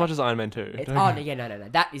is Not like, as much as Iron Man 2. It's, oh no, yeah, no.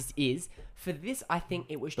 That is for this. I think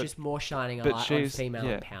it was But- just more shining a but light on she's- female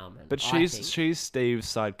yeah. empowerment. But I think. she's Steve's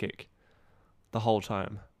sidekick the whole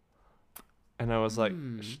time. And I was like,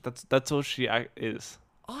 that's all she is.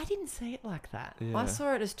 I didn't see it like that. Yeah. I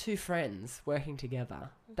saw it as two friends working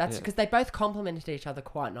together. That's Yeah. because they both complemented each other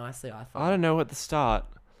quite nicely. I thought. I don't know, at the start,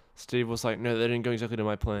 Steve was like, no, they didn't go exactly to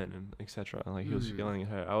my plan, and etc. And like he was yelling at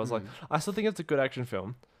her. I was like, I still think it's a good action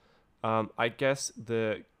film. I guess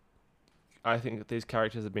I think that these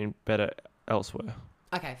characters have been better elsewhere.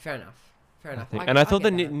 Okay, fair enough. Fair I enough. think. And I thought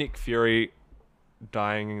get that Nick Fury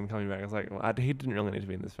dying and coming back, I was like, well, he didn't really need to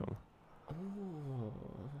be in this film.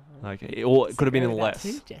 Like, it could have been in less.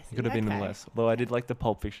 It could have been in less. Although I did like the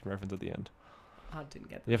Pulp Fiction reference at the end. I didn't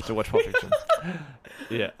get that. You have to watch Pulp Fiction.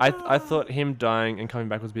 Yeah, I thought him dying and coming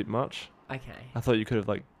back was a bit much. Okay. I thought you could have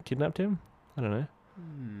like kidnapped him. I don't know.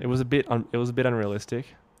 It was a bit unrealistic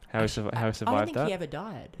how he survived I don't think that. he ever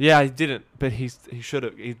died. Yeah, he didn't, but he should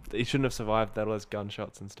have. He shouldn't have survived that, all those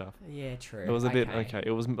gunshots and stuff. Yeah, true. It was a bit okay.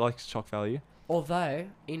 It was like shock value. Although,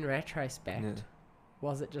 in retrospect,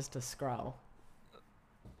 was it just a scroll?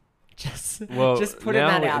 Just putting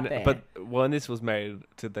that out there. But when this was made,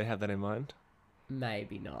 did they have that in mind?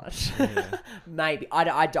 Maybe not. Yeah. Maybe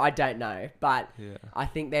I don't know, but Yeah. I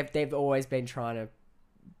think they've always been trying to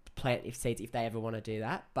plant seeds if they ever want to do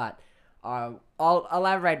that. But I'll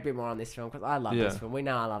elaborate a bit more on this film because I love this film. We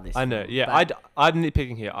know I love this. I know. film, Yeah, but- I'm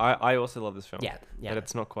nitpicking here. I also love this film. Yeah. But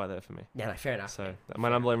it's not quite there for me. Yeah, no, fair enough. So my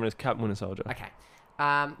number 11 is Captain Winter Soldier. Okay.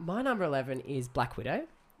 My number 11 is Black Widow.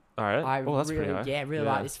 All right. That's really, pretty high. really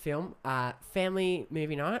like this film. Family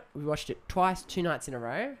movie night. We watched it twice, 2 nights in a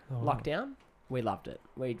row. Lockdown. We loved it.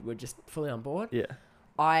 We were just fully on board. Yeah.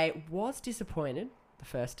 I was disappointed the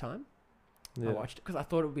first time Yeah. I watched it because I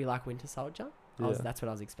thought it would be like Winter Soldier. That's what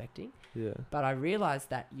I was expecting. Yeah. But I realised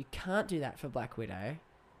that you can't do that for Black Widow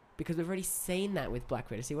because we've already seen that with Black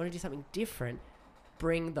Widow. So you want to do something different.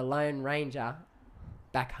 Bring the Lone Ranger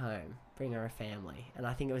back home. Bring her a family. And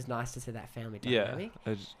I think it was nice to see that family dynamic.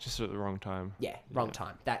 Yeah. It's just at the wrong time. Yeah, wrong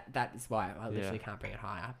time. That is why I literally can't bring it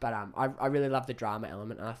higher. But I really love the drama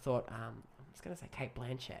element, and I thought I was gonna say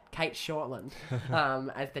Kate Shortland,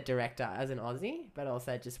 as the director, as an Aussie, but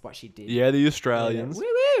also just what she did. Yeah, the Australians. Woo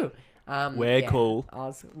woo. We're cool.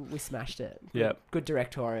 We smashed it. Yep. Good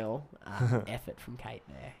directorial effort from Kate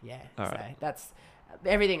there. Yeah. All so right. that's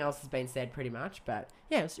everything else has been said pretty much, but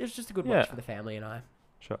yeah, it was just a good watch for the family and I.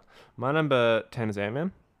 Sure. My number 10 is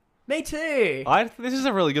Ant-Man. Me too. This is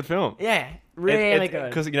a really good film. Yeah, really good.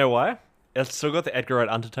 Because you know why? It's still got the Edgar Wright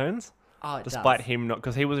undertones. Oh, it despite does. him not,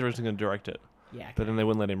 because he was originally going to direct it. Yeah. But then they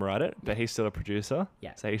wouldn't let him write it. But he's still a producer.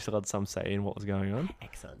 Yeah. So he still had some say in what was going on.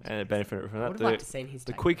 Excellent. And it benefited from I that. would have liked to seen his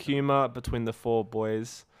The take quick on it. humor between the 4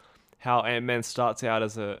 boys, how Ant-Man starts out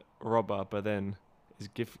as a robber, but then is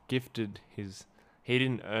gifted his. He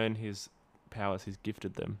didn't earn his powers; he's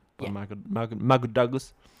gifted them by Michael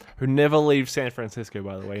Douglas, who never leaves San Francisco,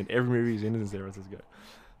 by the way. In every movie he's in San Francisco.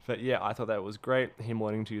 But yeah, I thought that was great. Him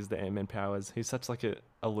wanting to use the Ant-Man powers. He's such like a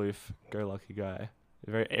aloof, go-lucky guy.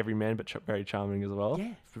 Very everyman, but very charming as well.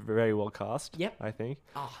 Yeah. Very well cast. Yep. I think.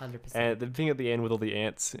 Oh, 100%. And the thing at the end with all the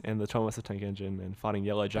ants and the Thomas the Tank Engine and fighting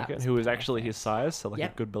Yellow Jacket, was who was actually perfect. his size, so like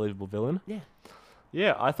a good believable villain. Yeah.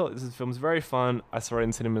 Yeah, I thought this film was very fun. I saw it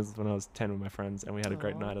in cinemas when I was 10 with my friends, and we had a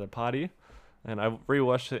great night at a party. And I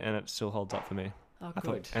rewatched it, and it still holds up for me. Oh, I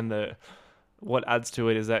good. thought, and what adds to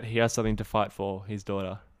it is that he has something to fight for, his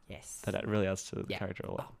daughter. Yes. That really adds to the character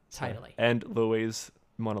a lot. Oh, totally. And Louise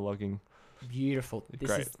monologuing beautiful. This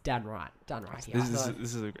Great. is done right. Done right here.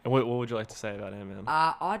 This is what would you like to say about Ant-Man?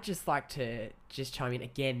 I'd just like to just chime in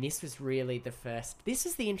again. This was really the first. This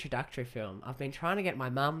is the introductory film. I've been trying to get my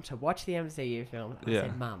mum to watch the MCU film. I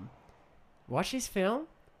said, Mum, watch this film.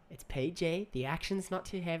 It's PG. The action's not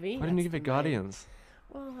too heavy. Why didn't you give it Guardians?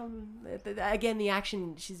 Well, again, the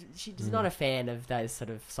action. She's not a fan of those sort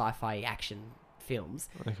of sci-fi action films.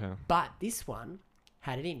 Okay. But this one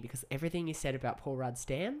had it in because everything you said about Paul Rudd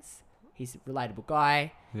stands. He's a relatable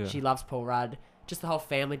guy. Yeah. She loves Paul Rudd. Just the whole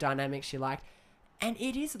family dynamic she liked. And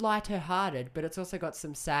it is lighter-hearted, but it's also got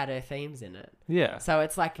some sadder themes in it. Yeah. So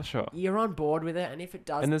it's like for sure. You're on board with it, and if it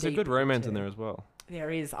does, and there's a good romance in there as well. There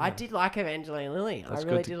is. Yeah. I did like Evangeline Lilly. That's I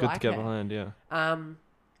really good did like her. Good to get behind, yeah.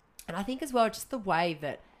 And I think as well, just the way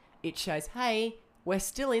that it shows, hey, we're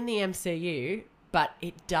still in the MCU, but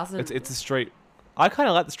it doesn't. It's a straight. I kind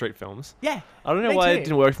of like the street films. Yeah. I don't know why it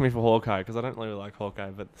didn't work for me for Hawkeye, because I don't really like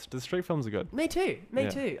Hawkeye, but the street films are good. Me too. Me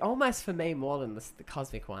too. Almost for me more than the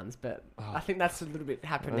cosmic ones, but I think that's a little bit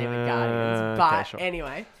happened there with Guardians. But okay, sure.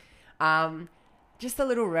 Anyway, just the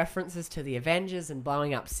little references to the Avengers and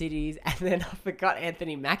blowing up cities, and then I forgot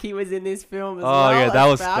Anthony Mackie was in this film as well. Oh yeah, that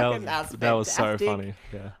was so fantastic. funny.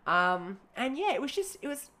 Yeah. And yeah, it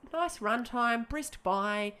was nice runtime, brisked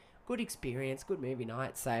by. Good experience, good movie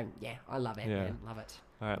night. So, yeah, I love Ant-Man. Love it.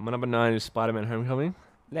 All right, my number 9 is Spider-Man Homecoming.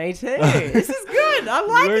 Me too. This is good. I'm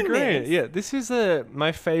liking this. Yeah, this is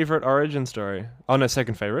my favorite origin story. Oh, no,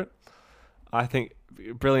 second favorite. I think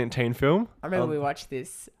brilliant teen film. I remember we watched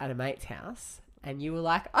this at a mate's house, and you were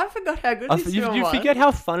like, I forgot how good this film was. You forget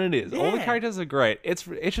how fun it is. Yeah. All the characters are great. It's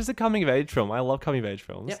just a coming-of-age film. I love coming-of-age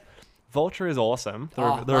films. Yep. Vulture is awesome. The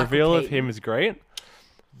Michael reveal of Keaton. him is great.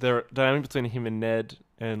 The dynamic between him and Ned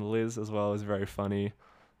and Liz as well is very funny.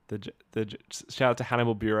 The shout out to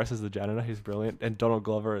Hannibal Buress as the janitor, he's brilliant, and Donald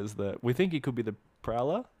Glover is we think he could be the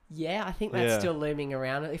Prowler. Yeah, I think that's still looming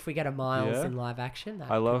around. If we get a Miles in live action,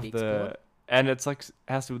 that I love could be explored. and it's like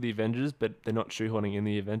has to do with the Avengers, but they're not shoehorning in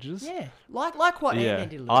the Avengers. Yeah, like what Ant-Man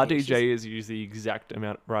did. RDJ is used the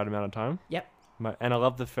right amount of time. Yep. And I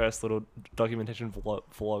love the first little documentation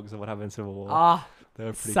vlogs of what happened in Civil War. Ah, they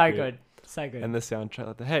were pretty so cute. good, so good. And the soundtrack,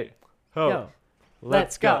 like hey, Yo,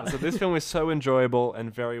 let's go. So this film is so enjoyable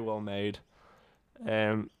and very well made.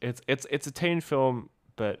 It's a teen film,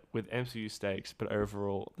 but with MCU stakes. But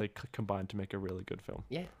overall, they combined to make a really good film.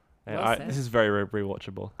 Yeah. And this is very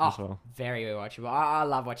rewatchable as well. Very rewatchable. I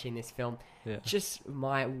love watching this film. Yeah. Just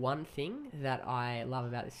my one thing that I love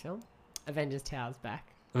about this film, Avengers Tower's back.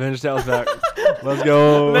 Avengers Tower's back. Let's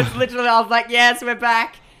go. That's literally, I was like, yes, we're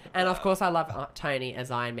back. And of course, I love Tony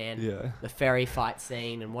as Iron Man. Yeah. The ferry fight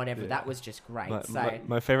scene and whatever. That was just great.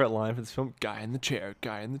 My favorite line for this film: "Guy in the chair,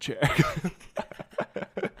 guy in the chair."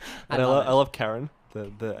 And I love Karen,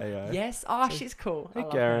 the AI. Yes. Oh, she's cool. Hey,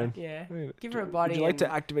 Karen. Yeah. Give her a body. Would you like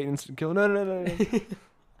to activate instant kill? No.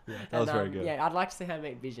 Yeah, that was very good. Yeah, I'd like to see her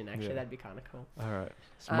meet Vision. Actually, that'd be kind of cool. All right.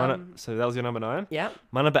 So, so that was your number 9. Yeah.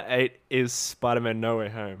 My number 8 is Spider-Man: No Way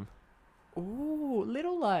Home. Ooh,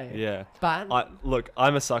 little low. Yeah. But look,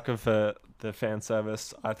 I'm a sucker for the fan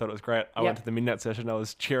service. I thought it was great. I went to the midnight session. I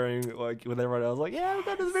was cheering like with everyone. I was like, yeah, we're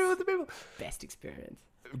going to the people with the people. Best experience.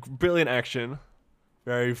 Brilliant action.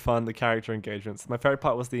 Very fun. The character engagements. My favorite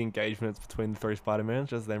part was the engagements between the 3 Spider-Mans,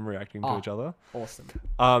 just them reacting to each other. Awesome.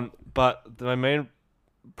 But my main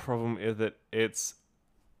problem is that it's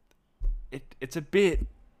a bit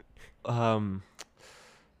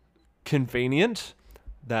convenient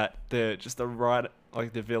that the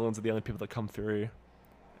villains are the only people that come through,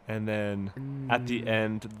 and then at the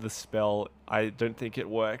end the spell, I don't think it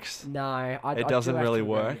works. No, it doesn't really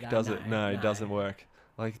work, does it? No, it doesn't work.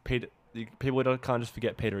 Like Peter, people can't just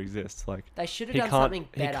forget Peter exists. Like they should have done something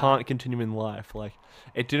better. He can't continue in life. Like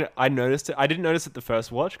it didn't. I noticed it. I didn't notice it the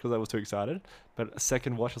first watch because I was too excited. But a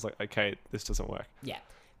second watch, I was like, okay, this doesn't work. Yeah,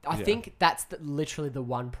 I think that's literally the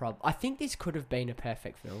one problem. I think this could have been a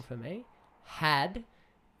perfect film for me had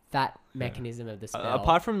that mechanism of the spell.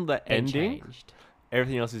 Apart from the ending, changed.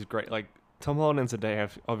 Everything else is great. Like Tom Holland and Zendaya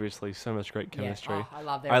have obviously so much great chemistry. Yeah. I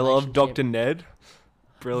love their I love relationship. Dr. Ned.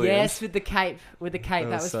 Brilliant. Yes, with the cape. That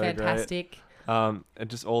was so fantastic. And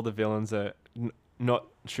just all the villains are not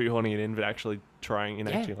shoehorning it in, but actually trying and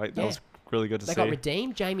acting. Like that was really good to see. They got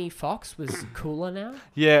redeemed. Jamie Foxx was cooler now.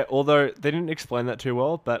 Yeah, although they didn't explain that too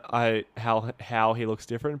well, but how he looks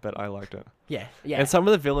different, but I liked it. Yeah. And some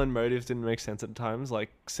of the villain motives didn't make sense at times.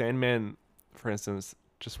 Like Sandman, for instance,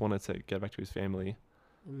 just wanted to get back to his family.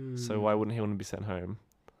 So why wouldn't he want to be sent home?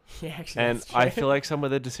 Yeah, actually. And I feel like some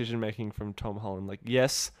of the decision making from Tom Holland, like,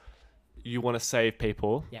 yes, you want to save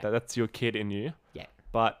people. Yeah. That's your kid in you. Yeah.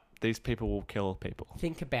 But these people will kill people.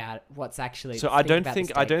 Think about what's actually. So I don't about the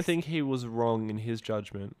think stakes. he was wrong in his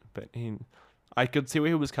judgment, but I could see where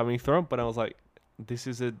he was coming from, but I was like, this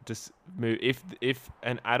is a move. If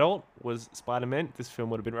an adult was Spider-Man, this film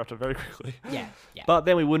would have been wrapped up very quickly. Yeah, yeah. But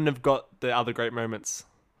then we wouldn't have got the other great moments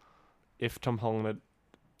if Tom Holland had.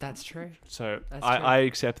 That's true. So That's I, true. I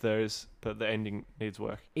accept those, but the ending needs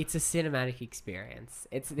work. It's a cinematic experience.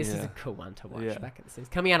 This is Yeah. a cool one to watch Yeah. back at the cinemas.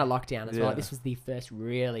 Coming out of lockdown as well. Yeah. This was the first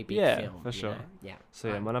really big Yeah, film. for you sure. know? Yeah. So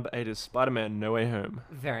yeah, my number 8 is Spider-Man: No Way Home.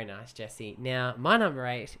 Very nice, Jesse. Now, my number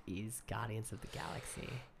 8 is Guardians of the Galaxy.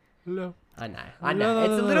 Hello. I know.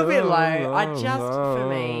 It's a little bit low. For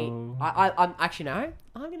me, No. I'm actually no.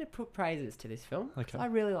 I'm going to put praises to this film. 'Cause Okay. I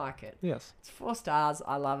really like it. Yes. It's 4 stars.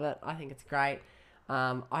 I love it. I think it's great.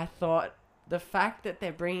 I thought the fact that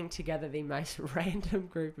they're bringing together the most random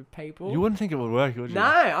group of people. You wouldn't think it would work, would you? No,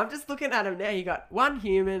 I'm just looking at them now. You got one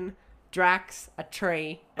human, Drax, a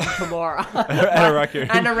tree, and Gamora. And a raccoon.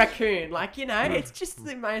 And a raccoon. Like, it's just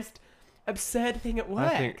the most absurd thing. It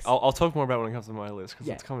works. I think I'll talk more about it when it comes to my list because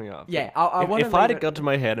Yeah. it's coming up. Yeah, I want to. If I had got to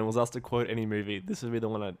my head and was asked to quote any movie, this would be the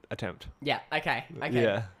one I'd attempt. Yeah. Okay.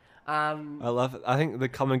 Yeah. I Um. think the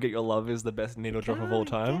 "Come and Get Your Love" is the best needle drop of all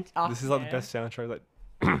Come and time. get- oh, This is like yeah. the best soundtrack.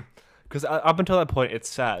 Like, because up until that point, it's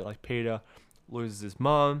sad. Like Peter loses his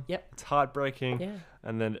mom. Yep. It's heartbreaking. Yeah.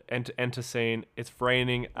 And then enter scene. It's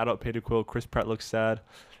raining. Adult Peter Quill. Chris Pratt looks sad.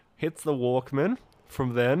 Hits the Walkman.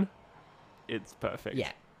 From then, it's perfect.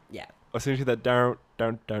 Yeah. Yeah. As soon as you hear that don't,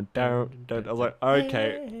 I was like,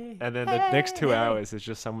 okay. And then the next 2 hours is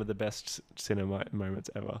just some of the best cinema moments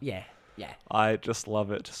ever. Yeah. Yeah. I just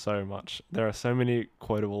love it so much. There are so many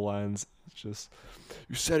quotable lines. It's just,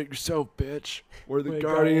 you said it yourself, bitch. We're the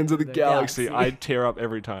Guardians of the Galaxy. I tear up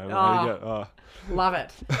every time. Love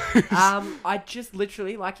it. I just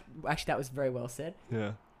literally actually that was very well said.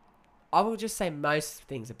 Yeah. I will just say most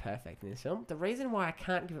things are perfect in this film. The reason why I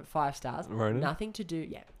can't give it 5 stars, Ronan? nothing to do.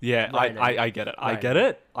 Yeah. Yeah, Ronan. I get it. I Ronan. get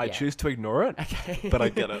it. I Yeah. choose to ignore it, Okay. but I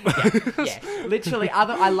get it. Yeah. Literally,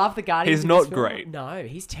 I love the Guardians. He's of not this film. great. No,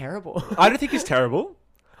 he's terrible. I don't think he's terrible.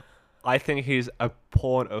 I think he's a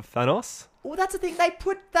pawn of Thanos, Well, that's the thing. They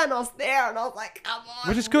put Thanos there, and I was like, come on.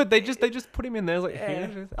 which is good. They just put him in there. Like, Yeah.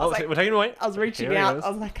 here, I was oh, like- we're taking him away. I was reaching Here he out. is. I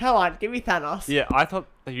was like, come on, give me Thanos. Yeah, I thought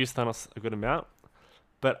they used Thanos a good amount,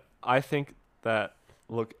 but I think that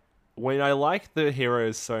when I like the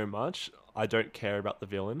heroes so much, I don't care about the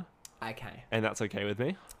villain, Okay. and that's okay with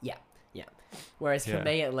me. Yeah. Yeah. Whereas for Yeah.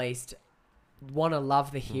 me, at least, want to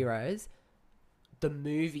love the heroes. The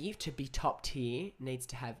movie to be top tier needs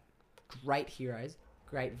to have great heroes,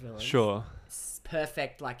 great villains. Sure.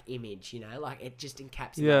 Perfect image, like it just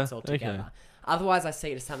encapsulates Yeah, all okay. together. Otherwise, I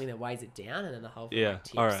see it as something that weighs it down, and then the whole thing Yeah.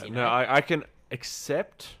 tips, All right. No, I can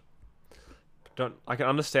accept. I can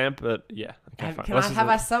understand, but yeah. Okay, fine. Have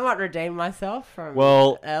I somewhat redeemed myself from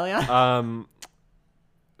Well, earlier?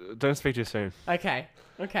 Don't speak too soon. Okay.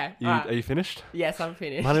 Alright. Are you finished? Yes, I'm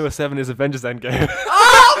finished. My number 7 is Avengers Endgame.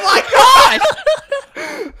 Oh my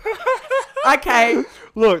gosh! Okay.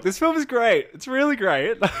 Look, this film is great. It's really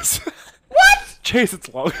great. What? Jeez,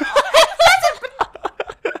 it's long.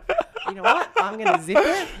 You know what? I'm gonna zip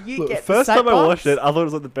it. You Look, get the first the time I soapbox. watched it, I thought it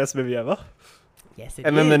was like the best movie ever. Yes, it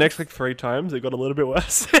And then the is. next 3 times, it got a little bit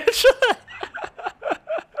worse.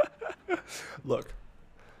 Look,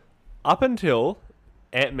 up until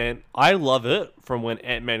Ant-Man, I love it from when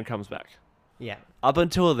Ant-Man comes back. Yeah. Up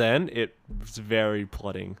until then, it was very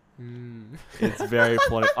plotting. Mm. It's very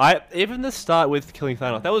plotting. Even the start with killing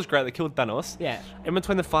Thanos, that was great. They killed Thanos. Yeah. In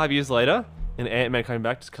between the 5 years later and Ant-Man coming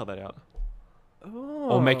back, just cut that out. Oh.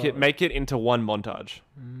 Or make it into one montage.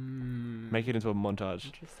 Mm. Make it into a montage.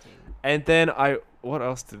 Interesting. And then what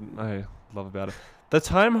else didn't I love about it? The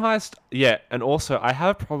time heist, yeah, and also I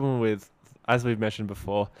have a problem with, as we've mentioned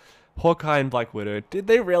before, Hawkeye and Black Widow. Did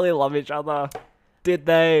they really love each other? Did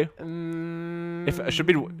they? If it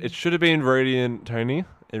should have been Rhodey and Tony,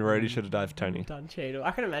 and Rhodey should have died for Tony. Don Cheadle. I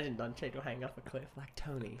can imagine Don Cheadle hanging off a cliff like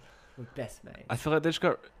Tony. We're best mates. I feel like they just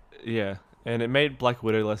got, yeah, and it made Black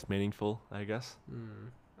Widow less meaningful, I guess.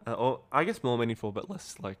 Or I guess more meaningful, but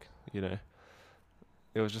less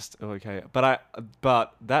it was just okay. But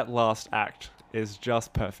that last act is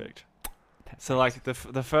just perfect. So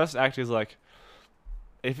the first act is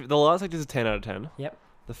if the last act is a 10 out of 10. Yep.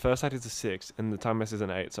 The first act is a 6, and the time mess is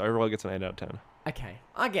an 8. So overall, it gets an 8 out of 10. Okay,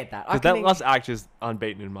 I get that. Because that last act is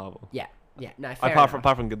unbeaten in Marvel. Yeah. No. Fair Apart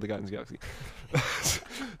from the Guardians of the Galaxy.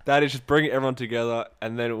 That is just bringing everyone together,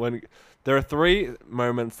 and then when there are 3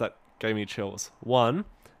 moments that gave me chills. One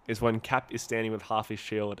is when Cap is standing with half his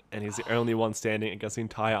shield, and he's the only one standing against the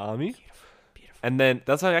entire army. Beautiful. And then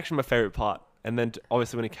that's actually my favorite part. And then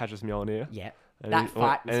obviously when he catches Mjolnir. Yeah. That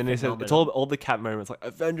fight was and then he says phenomenal. it's all the Cap moments, like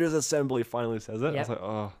Avengers Assembly finally says it. I Yep. was like,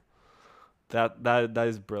 oh, that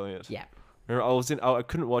is brilliant. Yeah. Remember, I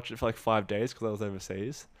couldn't watch it for like 5 days because I was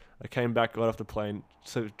overseas. I came back, got off the plane,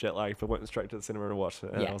 so jet lagged, but went straight to the cinema and watched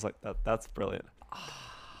it. And Yeah. I was like, that's brilliant.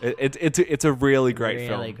 It's a really great Really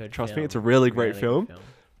film. good Trust me, film. it's a really great Really film, good film.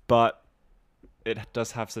 but it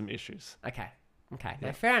does have some issues. Okay. Yeah.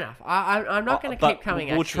 No, fair enough. I'm not going to But keep coming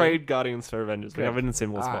at We'll you. trade Guardians for Avengers. We Good. have it in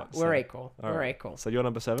similar All right, spots. we're so. equal. All We're right. equal. So you're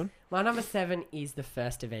number 7? My number 7 is the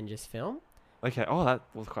first Avengers film. Okay. Oh, that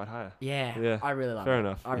was quite higher. Yeah. Yeah, I really love it. fair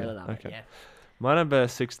enough. I really Yeah, love okay. it. Yeah. My number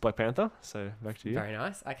 6 is Black Panther. So back to you. Very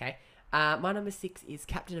nice. Okay. My number 6 is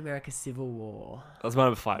Captain America: Civil War. That's my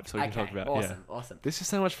number 5, so we Okay. can talk about Awesome. Awesome. This is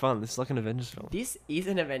so much fun. This is like an Avengers film. This is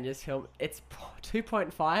an Avengers film. It's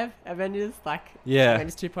 2.5 Avengers, like Yeah.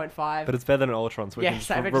 Avengers 2.5. But it's better than Ultron, so we Yeah, can just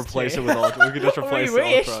so Avengers replace 2. it with Ultron. We can just We replace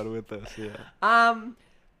wish. Ultron with this, yeah.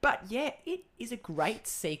 But yeah, it is a great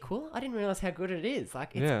sequel. I didn't realize how good it is.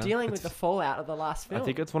 Like, it's Yeah, dealing with it's- the fallout of the last film. I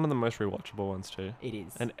think it's one of the most rewatchable ones too. it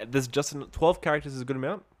is. And there's just 12 characters is a good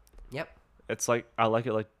amount. Yep. It's like, I like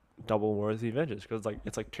it like double more as the Avengers, because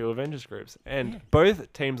it's like 2 Avengers groups. And Yeah.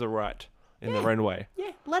 both teams are right in their Yeah. own way. Yeah,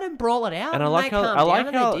 let them brawl it out. And I they like how calmed I like down,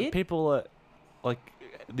 and how they did. people are like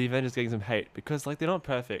the Avengers getting some hate because like they're not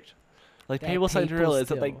perfect. Like They're people starting to people realize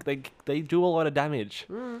that still. they do a lot of damage.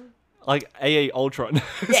 Mm. Like AA Ultron.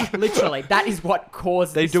 Yeah, literally. That is what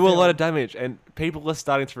caused They this do a lot film. of damage, and people are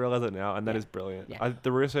starting to realize it now, and that Yeah. is brilliant. Yeah. The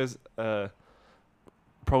Russos,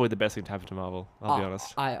 probably the best thing to happen to Marvel. I'll be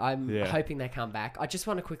honest. I'm Yeah. hoping they come back. I just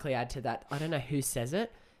want to quickly add to that. I don't know who says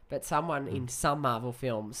it, but someone Hmm. in some Marvel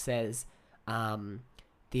film says,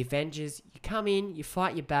 the Avengers, you come in, you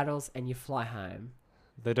fight your battles, and you fly home.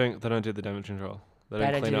 They don't do the damage control. They They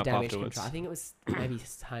don't don't clean do up damage afterwards. control. I think it was maybe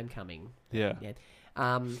Homecoming. Yeah.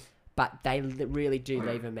 But they really do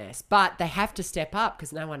leave a mess. But they have to step up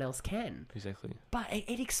because no one else can. Exactly. But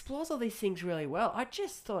it explores all these things really well. I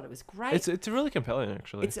just thought it was great. It's really compelling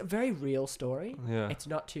actually. It's a very real story. Yeah. It's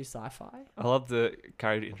not too sci-fi. I love the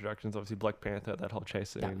character introductions. Obviously, Black Panther, that whole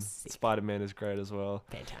chase That scene. was sick. Spider-Man is great as well.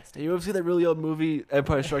 Fantastic. You ever see that really old movie,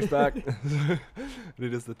 Empire Strikes Back? And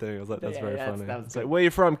it is the thing. I was like, that's Yeah, very that's- funny. that was It's good. like, where you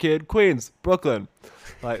from, kid? Queens, Brooklyn.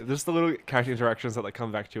 Like, just the little character interactions that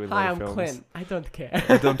come back to you in Hi, later I'm films. Clint. I don't care.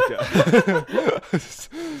 I don't care.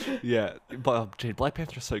 Yeah, but gee, Black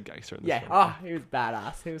Panther is so gangster in this Yeah. film. Oh, he was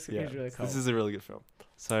badass. He was yeah, really cool. this is a really good film.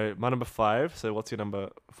 So my number 5. So what's your number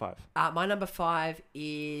 5? My number 5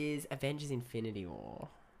 is Avengers: Infinity War.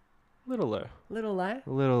 Little low. Little low.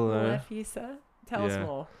 Little Little low low. for you, sir. Tell us Yeah.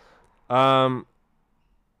 more.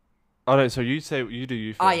 Oh no. So you do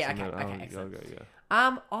you first. Oh, yeah, and okay, then okay, I'll excellent. go.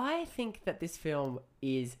 Yeah. I think that this film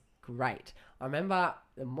is great. I remember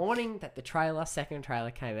the morning that the second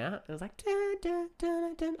trailer came out. It was like, dun, dun,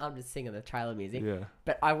 dun, dun. I'm just singing the trailer music. Yeah.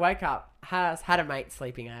 But I woke up, had a mate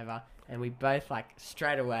sleeping over, and we both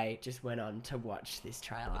straight away just went on to watch this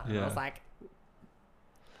trailer. And I Yeah. was like,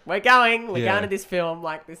 we're going Yeah. to this film.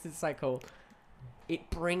 Like, this is so cool.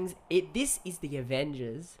 This is the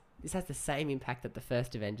Avengers. This has the same impact that the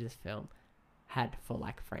first Avengers film had for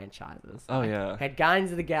franchises. Oh, yeah. Had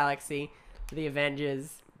Guardians of the Galaxy, the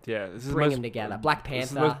Avengers, Yeah, this is bring the them most, together. Black This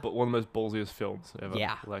is Panther. one of the most ballsiest films ever.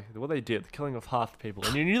 Yeah. Like what they did, the killing of half the people,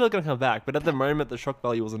 and you knew they were gonna come back, but at the moment the shock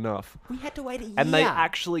value was enough, We had to wait a year. and they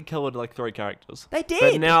actually killed 3 characters. They did.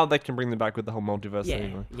 But now they can bring them back with the whole multiverse yeah,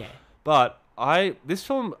 anyway. yeah. But this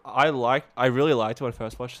film I really liked it when I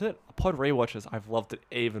first watched it. Upon rewatches, I've loved it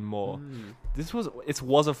even more. It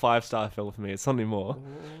was a 5-star film for me. It's something more.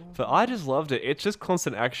 But I just loved it. It's just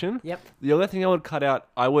constant action. Yep. The only thing I would cut out,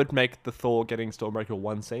 I would make the Thor getting Stormbreaker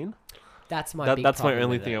one scene. That's my That's my problem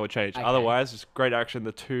only with thing it. I would change. Okay. Otherwise, just great action.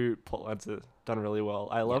 The 2 plot lines are done really well.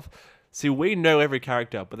 I love. See, we know every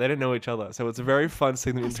character, but they don't know each other, so it's very fun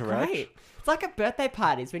seeing them That's interact. great. It's like at birthday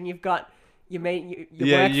parties when you've got your work you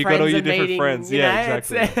got friends all your are different meeting, friends. you Yeah, know,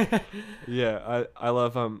 exactly. Yeah, I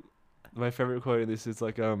love my favorite quote in this is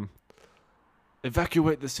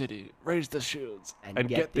evacuate the city, raise the shields, and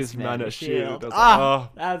get this man a shield. I was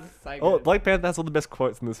like, That's so good. oh, Black Panther has all the best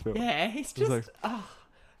quotes in this film. Yeah, he's It's just like-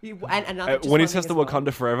 and another just when he one says thing to as well.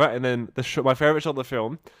 Wakanda forever, and then my favorite shot of the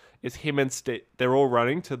film is him and Steve. They're all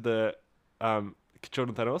running to the children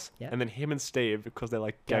of Thanos, Yeah. and then him and Steve, because they're Go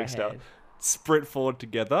gangster, ahead. sprint forward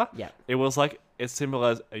together. Yeah. It was it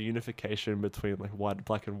symbolized a unification between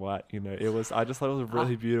black and white. I just thought it was a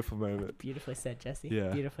really beautiful moment. Beautifully said, Jesse. Yeah.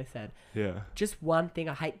 Beautifully said. Yeah. Just one thing,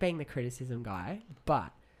 I hate being the criticism guy,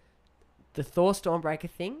 but the Thor Stormbreaker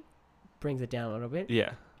thing brings it down a little bit.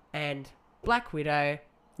 Yeah. And Black Widow,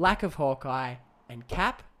 lack of Hawkeye, and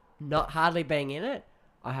Cap not hardly being in it,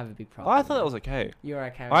 I have a big problem. I thought that was okay. You were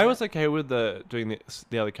okay with I it? was okay with doing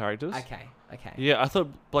the other characters. Okay. Yeah, I thought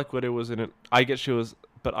Black Widow was in it. I guess she was,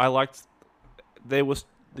 but I liked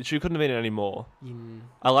she couldn't have been in any more.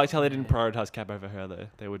 I liked how they didn't prioritize Cap over her though.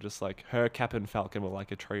 They were just like her, Cap, and Falcon were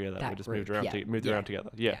like a trio that were just moved around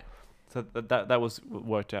together. Yeah. So that was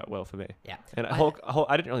worked out well for me. Yeah. And Hulk,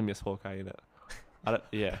 I didn't really miss Hawkeye in it.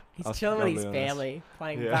 He's chilling with his family,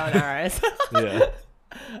 playing bow and arrows. Yeah.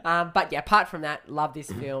 But yeah, apart from that, love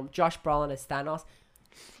this film. Josh Brolin as Thanos.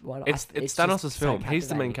 It's Thanos' film. He's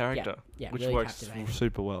the main character, which really works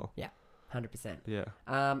super well. 100%. Yeah.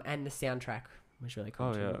 And the soundtrack was really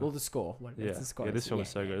cool too. Well, the score. The score. Yeah, this film is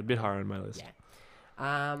so good. A bit higher on my list.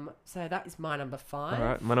 Yeah. So that is my number 5. All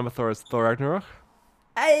right, my number 4 is Thor Ragnarok.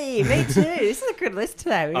 Hey, me too. This is a good list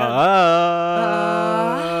today.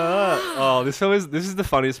 This film is the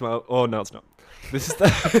funniest Marvel. Oh no, it's not. This is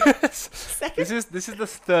the this is the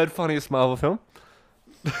third funniest Marvel film.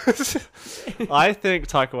 I think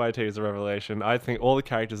Taika Waititi is a revelation. I think all the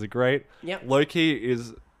characters are great. Yep. Loki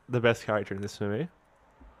is the best character in this for me.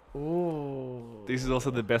 Ooh. This is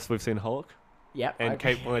also the best we've seen Hulk. Yep. And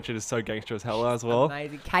Kate Blanchett is so gangster as hell as well.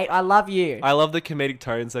 Amazing. Kate, I love you. I love the comedic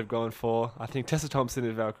tones they've gone for. I think Tessa Thompson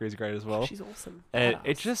in Valkyrie is great as well. She's awesome. And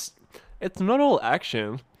it's not all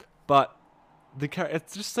action, but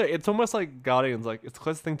it's just so, it's almost like Guardians, like it's the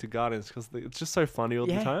closest thing to Guardians because it's just so funny all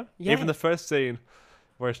the time. Yeah. Even the first scene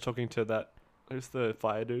where he's talking to who's the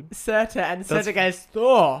fire dude? Surtur, and Surtur goes,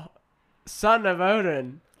 Thor, son of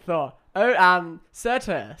Odin. Thor.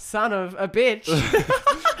 Surtur, son of a bitch.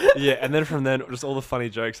 Yeah, and then from then, just all the funny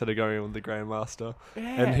jokes that are going on with the Grandmaster.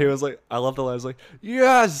 Yeah. And he was like, I love the line, like,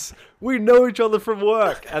 yes, we know each other from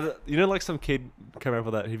work. And like some kid came up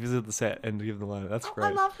with that. He visited the set and gave them the line. That's great.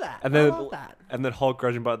 I love that. And then Hulk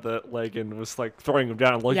grabbed him by the leg and was like throwing him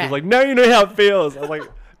down. Loki was like, now you know how it feels. I was like,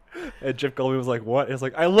 and Jeff Goldblum was like, what? He was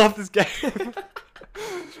like, I love this game.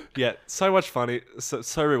 Yeah, so much funny, so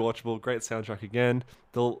rewatchable. Great soundtrack again.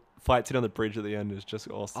 The fight scene on the bridge at the end is just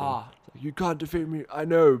awesome. Oh. Like, you can't defeat me, I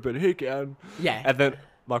know, but he can. Yeah. And then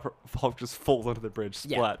Hulk just falls onto the bridge,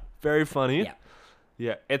 splat. Yeah. Very funny. Yeah.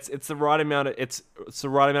 Yeah, it's the right amount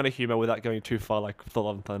of humor without going too far, like Thor: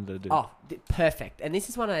 Love and Thunder did. Oh, perfect. And this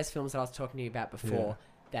is one of those films that I was talking to you about before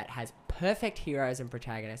that has perfect heroes and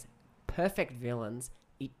protagonists, perfect villains.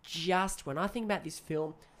 It just, when I think about this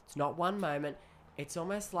film, it's not one moment. It's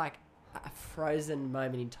almost like a frozen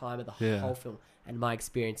moment in time of the whole film. And my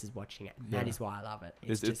experience is watching it. That is why I love it.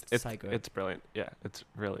 It's so good. It's brilliant. Yeah, it's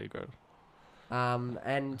really good.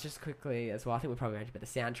 And just quickly as well, I think we probably mentioned, but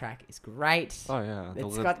the soundtrack is great. Oh yeah,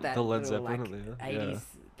 it's got that the Led little, Zeppelin 80s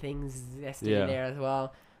things zested in there as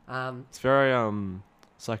well. It's very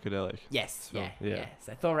psychedelic. Yes, yeah.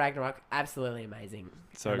 So Thor Ragnarok, absolutely amazing.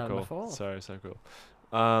 So cool. So cool.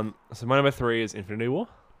 So my number 3 is Infinity War.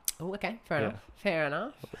 Oh, okay, fair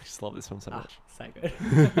enough. I just love this one so much. So good.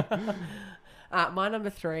 My number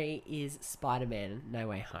 3 is Spider-Man: No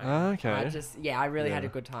Way Home. Okay. I really had a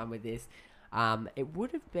good time with this. It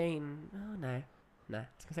would have been... Oh, no. I was going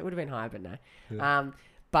to say it would have been higher, but no. Yeah.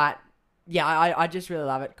 But, yeah, I just really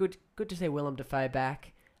love it. Good to see Willem Dafoe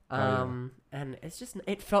back. And it's just...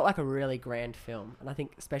 It felt like a really grand film. And I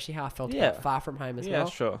think especially how I felt about Far From Home as well. Yeah,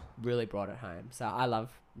 sure. Really brought it home. So I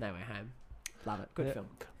love No Way Home. Love it. Good film.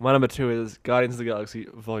 My number 2 is Guardians of the Galaxy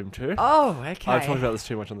Volume 2. Oh, okay. I've talked about this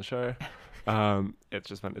too much on the show. It's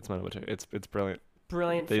just fun. It's my number 2. It's brilliant.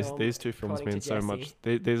 Brilliant film. These two films mean so much.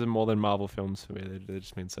 These are more than Marvel films for me. They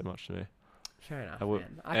just mean so much to me. Fair enough,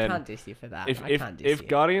 man. I can't diss you for that. If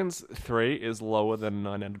Guardians 3 is lower than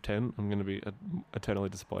 9 out of 10, I'm going to be eternally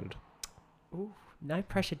disappointed. Ooh, no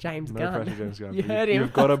pressure, James Gunn. No pressure, James Gunn. You heard him.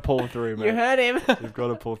 You've got to pull through, man. You heard him. You've got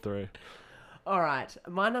to pull through. All right.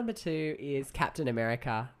 My number 2 is Captain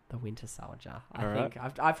America: The Winter Soldier. I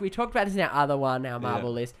think we talked about this in our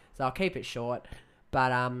Marvel list, so I'll keep it short.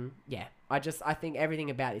 But I think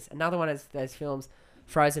everything about this. Another one is those films,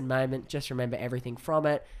 Frozen moment. Just remember everything from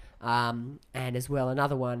it. And as well,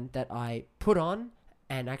 another one that I put on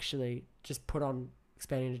and actually just put on,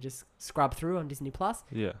 expanding to just scrub through on Disney Plus.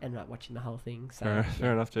 Yeah. And watching the whole thing. So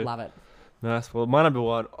fair enough, dude. Love it. Nice. Well, my number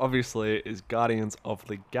 1 obviously is Guardians of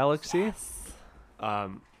the Galaxy. Yes.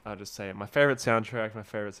 I'll just say it. My favorite soundtrack, my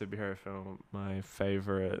favorite superhero film, my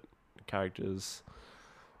favorite characters,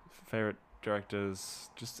 favorite directors,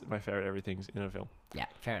 just my favorite everything's in a film. Yeah,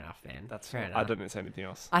 fair enough, man. That's fair enough. I don't say anything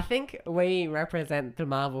else. I think we represent the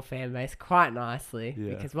Marvel fan base quite nicely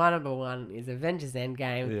because my number 1 is Avengers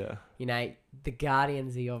Endgame. Yeah. You know, the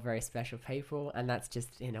Guardians are your very special people, and that's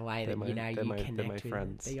just in a way that you connect with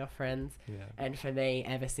them. They're your friends. Yeah. And for me,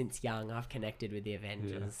 ever since young, I've connected with the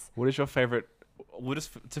Avengers. Yeah. What is your favorite?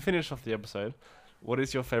 To finish off the episode, What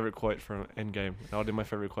is your favorite quote from Endgame? I'll do my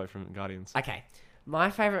favorite quote from Guardians. Okay. My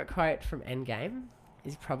favorite quote from Endgame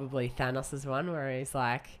is probably Thanos' one where he's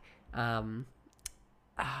like,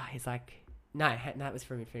 no, that was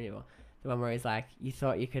from Infinity War. The one where he's like, you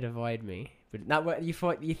thought you could avoid me, but not you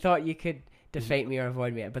thought you could defeat me or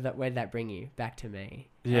avoid me, but where'd that bring you? Back to me.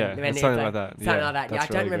 Yeah, And something like that. Something like that. Yeah, I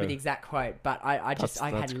don't remember good. the exact quote, but I had That's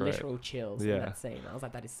great. literal chills in that scene. I was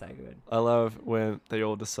like, that is so good. I love when they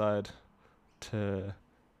all decide to,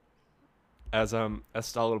 as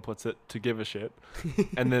Star-Lord puts it, to give a shit,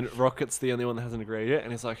 and then Rocket's the only one that hasn't agreed yet,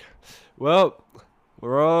 and he's like, well,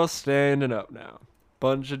 we're all standing up now.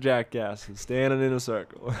 Bunch of jackasses standing in a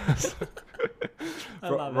circle. I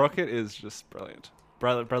love it. Rocket is just brilliant.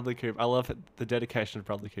 Bradley Cooper. I love it. The dedication of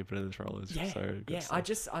Bradley Cooper to this role is so good. Yeah,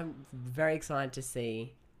 stuff. I'm very excited to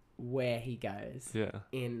see where he goes Yeah.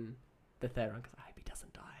 in the third one because I hope he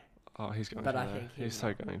doesn't die. Oh, he's going But to. I though. think he he's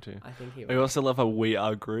will. so going to. I think he I will. also love how we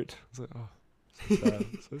are Groot. It's like, oh, so sad.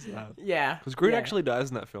 So sad. Yeah. Because Groot yeah. actually dies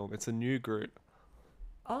in that film. It's a new Groot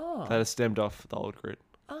Oh. that has stemmed off the old Groot.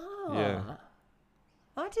 Oh. Yeah.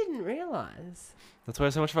 I didn't realise. That's why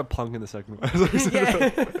there's so much of a punk in the second one.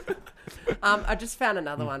 Yeah. I just found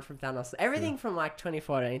another one from Thanos. Everything from like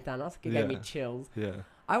 2014 Thanos gave me chills. Yeah.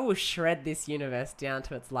 I will shred this universe down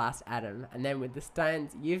to its last atom, and then with the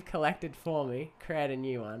stones you've collected for me, create a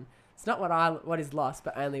new one. It's not what is lost,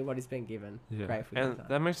 but only what has been given. Yeah. Grateful And for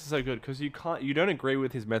that makes it so good because you don't agree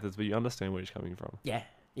with his methods, but you understand where he's coming from. Yeah.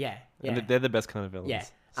 And they're the best kind of villains. Yeah.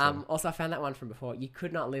 So. Also, I found that one from before. You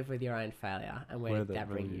could not live with your own failure, and where did that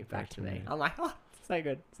bring you back to me? I'm like, oh, so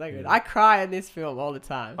good, so good. Yeah. I cry in this film all the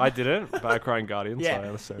time. I didn't, but I cry in Guardians. Yeah, So I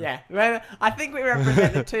understand. yeah. Well, I think we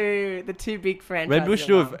represent the two big franchises. Maybe we should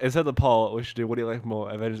do, instead of the poll, we should do what do you like more,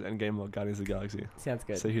 Avengers Endgame or Guardians of the Galaxy? Sounds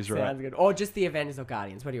good. See who's Sounds right. good. Or just the Avengers or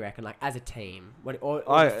Guardians. What do you reckon? Like as a team. Or the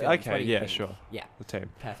films. What do you think? sure. Yeah. The team.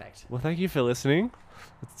 Perfect. Well, thank you for listening.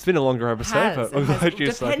 It's been a longer episode, but I'm glad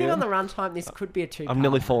you stuck Depending in. on the runtime, this could be a two. I'm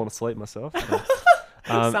nearly falling asleep myself.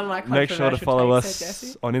 Some like make sure to controversial follow takes there, us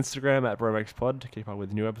Jesse. on Instagram at BromXPod to keep up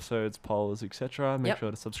with new episodes, polls, etc. Make Yep.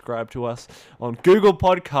 sure to subscribe to us on Google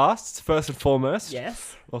Podcasts first and foremost.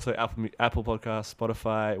 Yes. Also Apple Podcasts,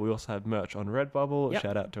 Spotify. We also have merch on Redbubble. Yep.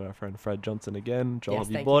 Shout out to our friend Fred Johnson again. Joel, Yes,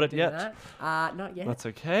 have you thank bought for it doing yet? that. Not yet. That's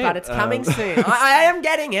okay. But it's coming soon. I am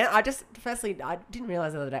getting it. I didn't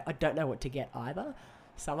realize the other day. I don't know what to get either.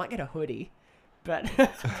 So I might get a hoodie. But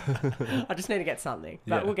I just need to get something.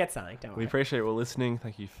 But Yeah. we'll get something. Don't We worry. appreciate you all listening.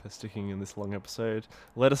 Thank you for sticking in this long episode.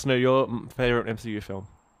 Let us know your favorite MCU film.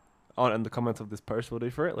 In the comments of this post, we'll do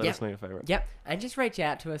for it. Let Yep. us know your favorite. Yep. And just reach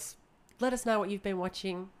out to us. Let us know what you've been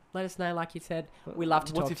watching. Let us know, like you said. We love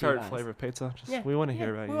to talk to you What's your favorite guys. flavor of pizza? Just, Yeah, we want to yeah.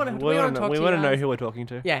 hear about We you. wanna- We we wanna want talk to to you know guys. who we're talking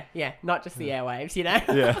to. Yeah. Not just the airwaves, you know?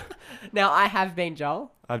 Yeah. Now, I have been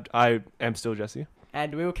Joel. I am still Jesse.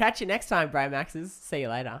 And we will catch you next time, Bro Maxes. See you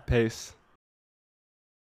later. Peace.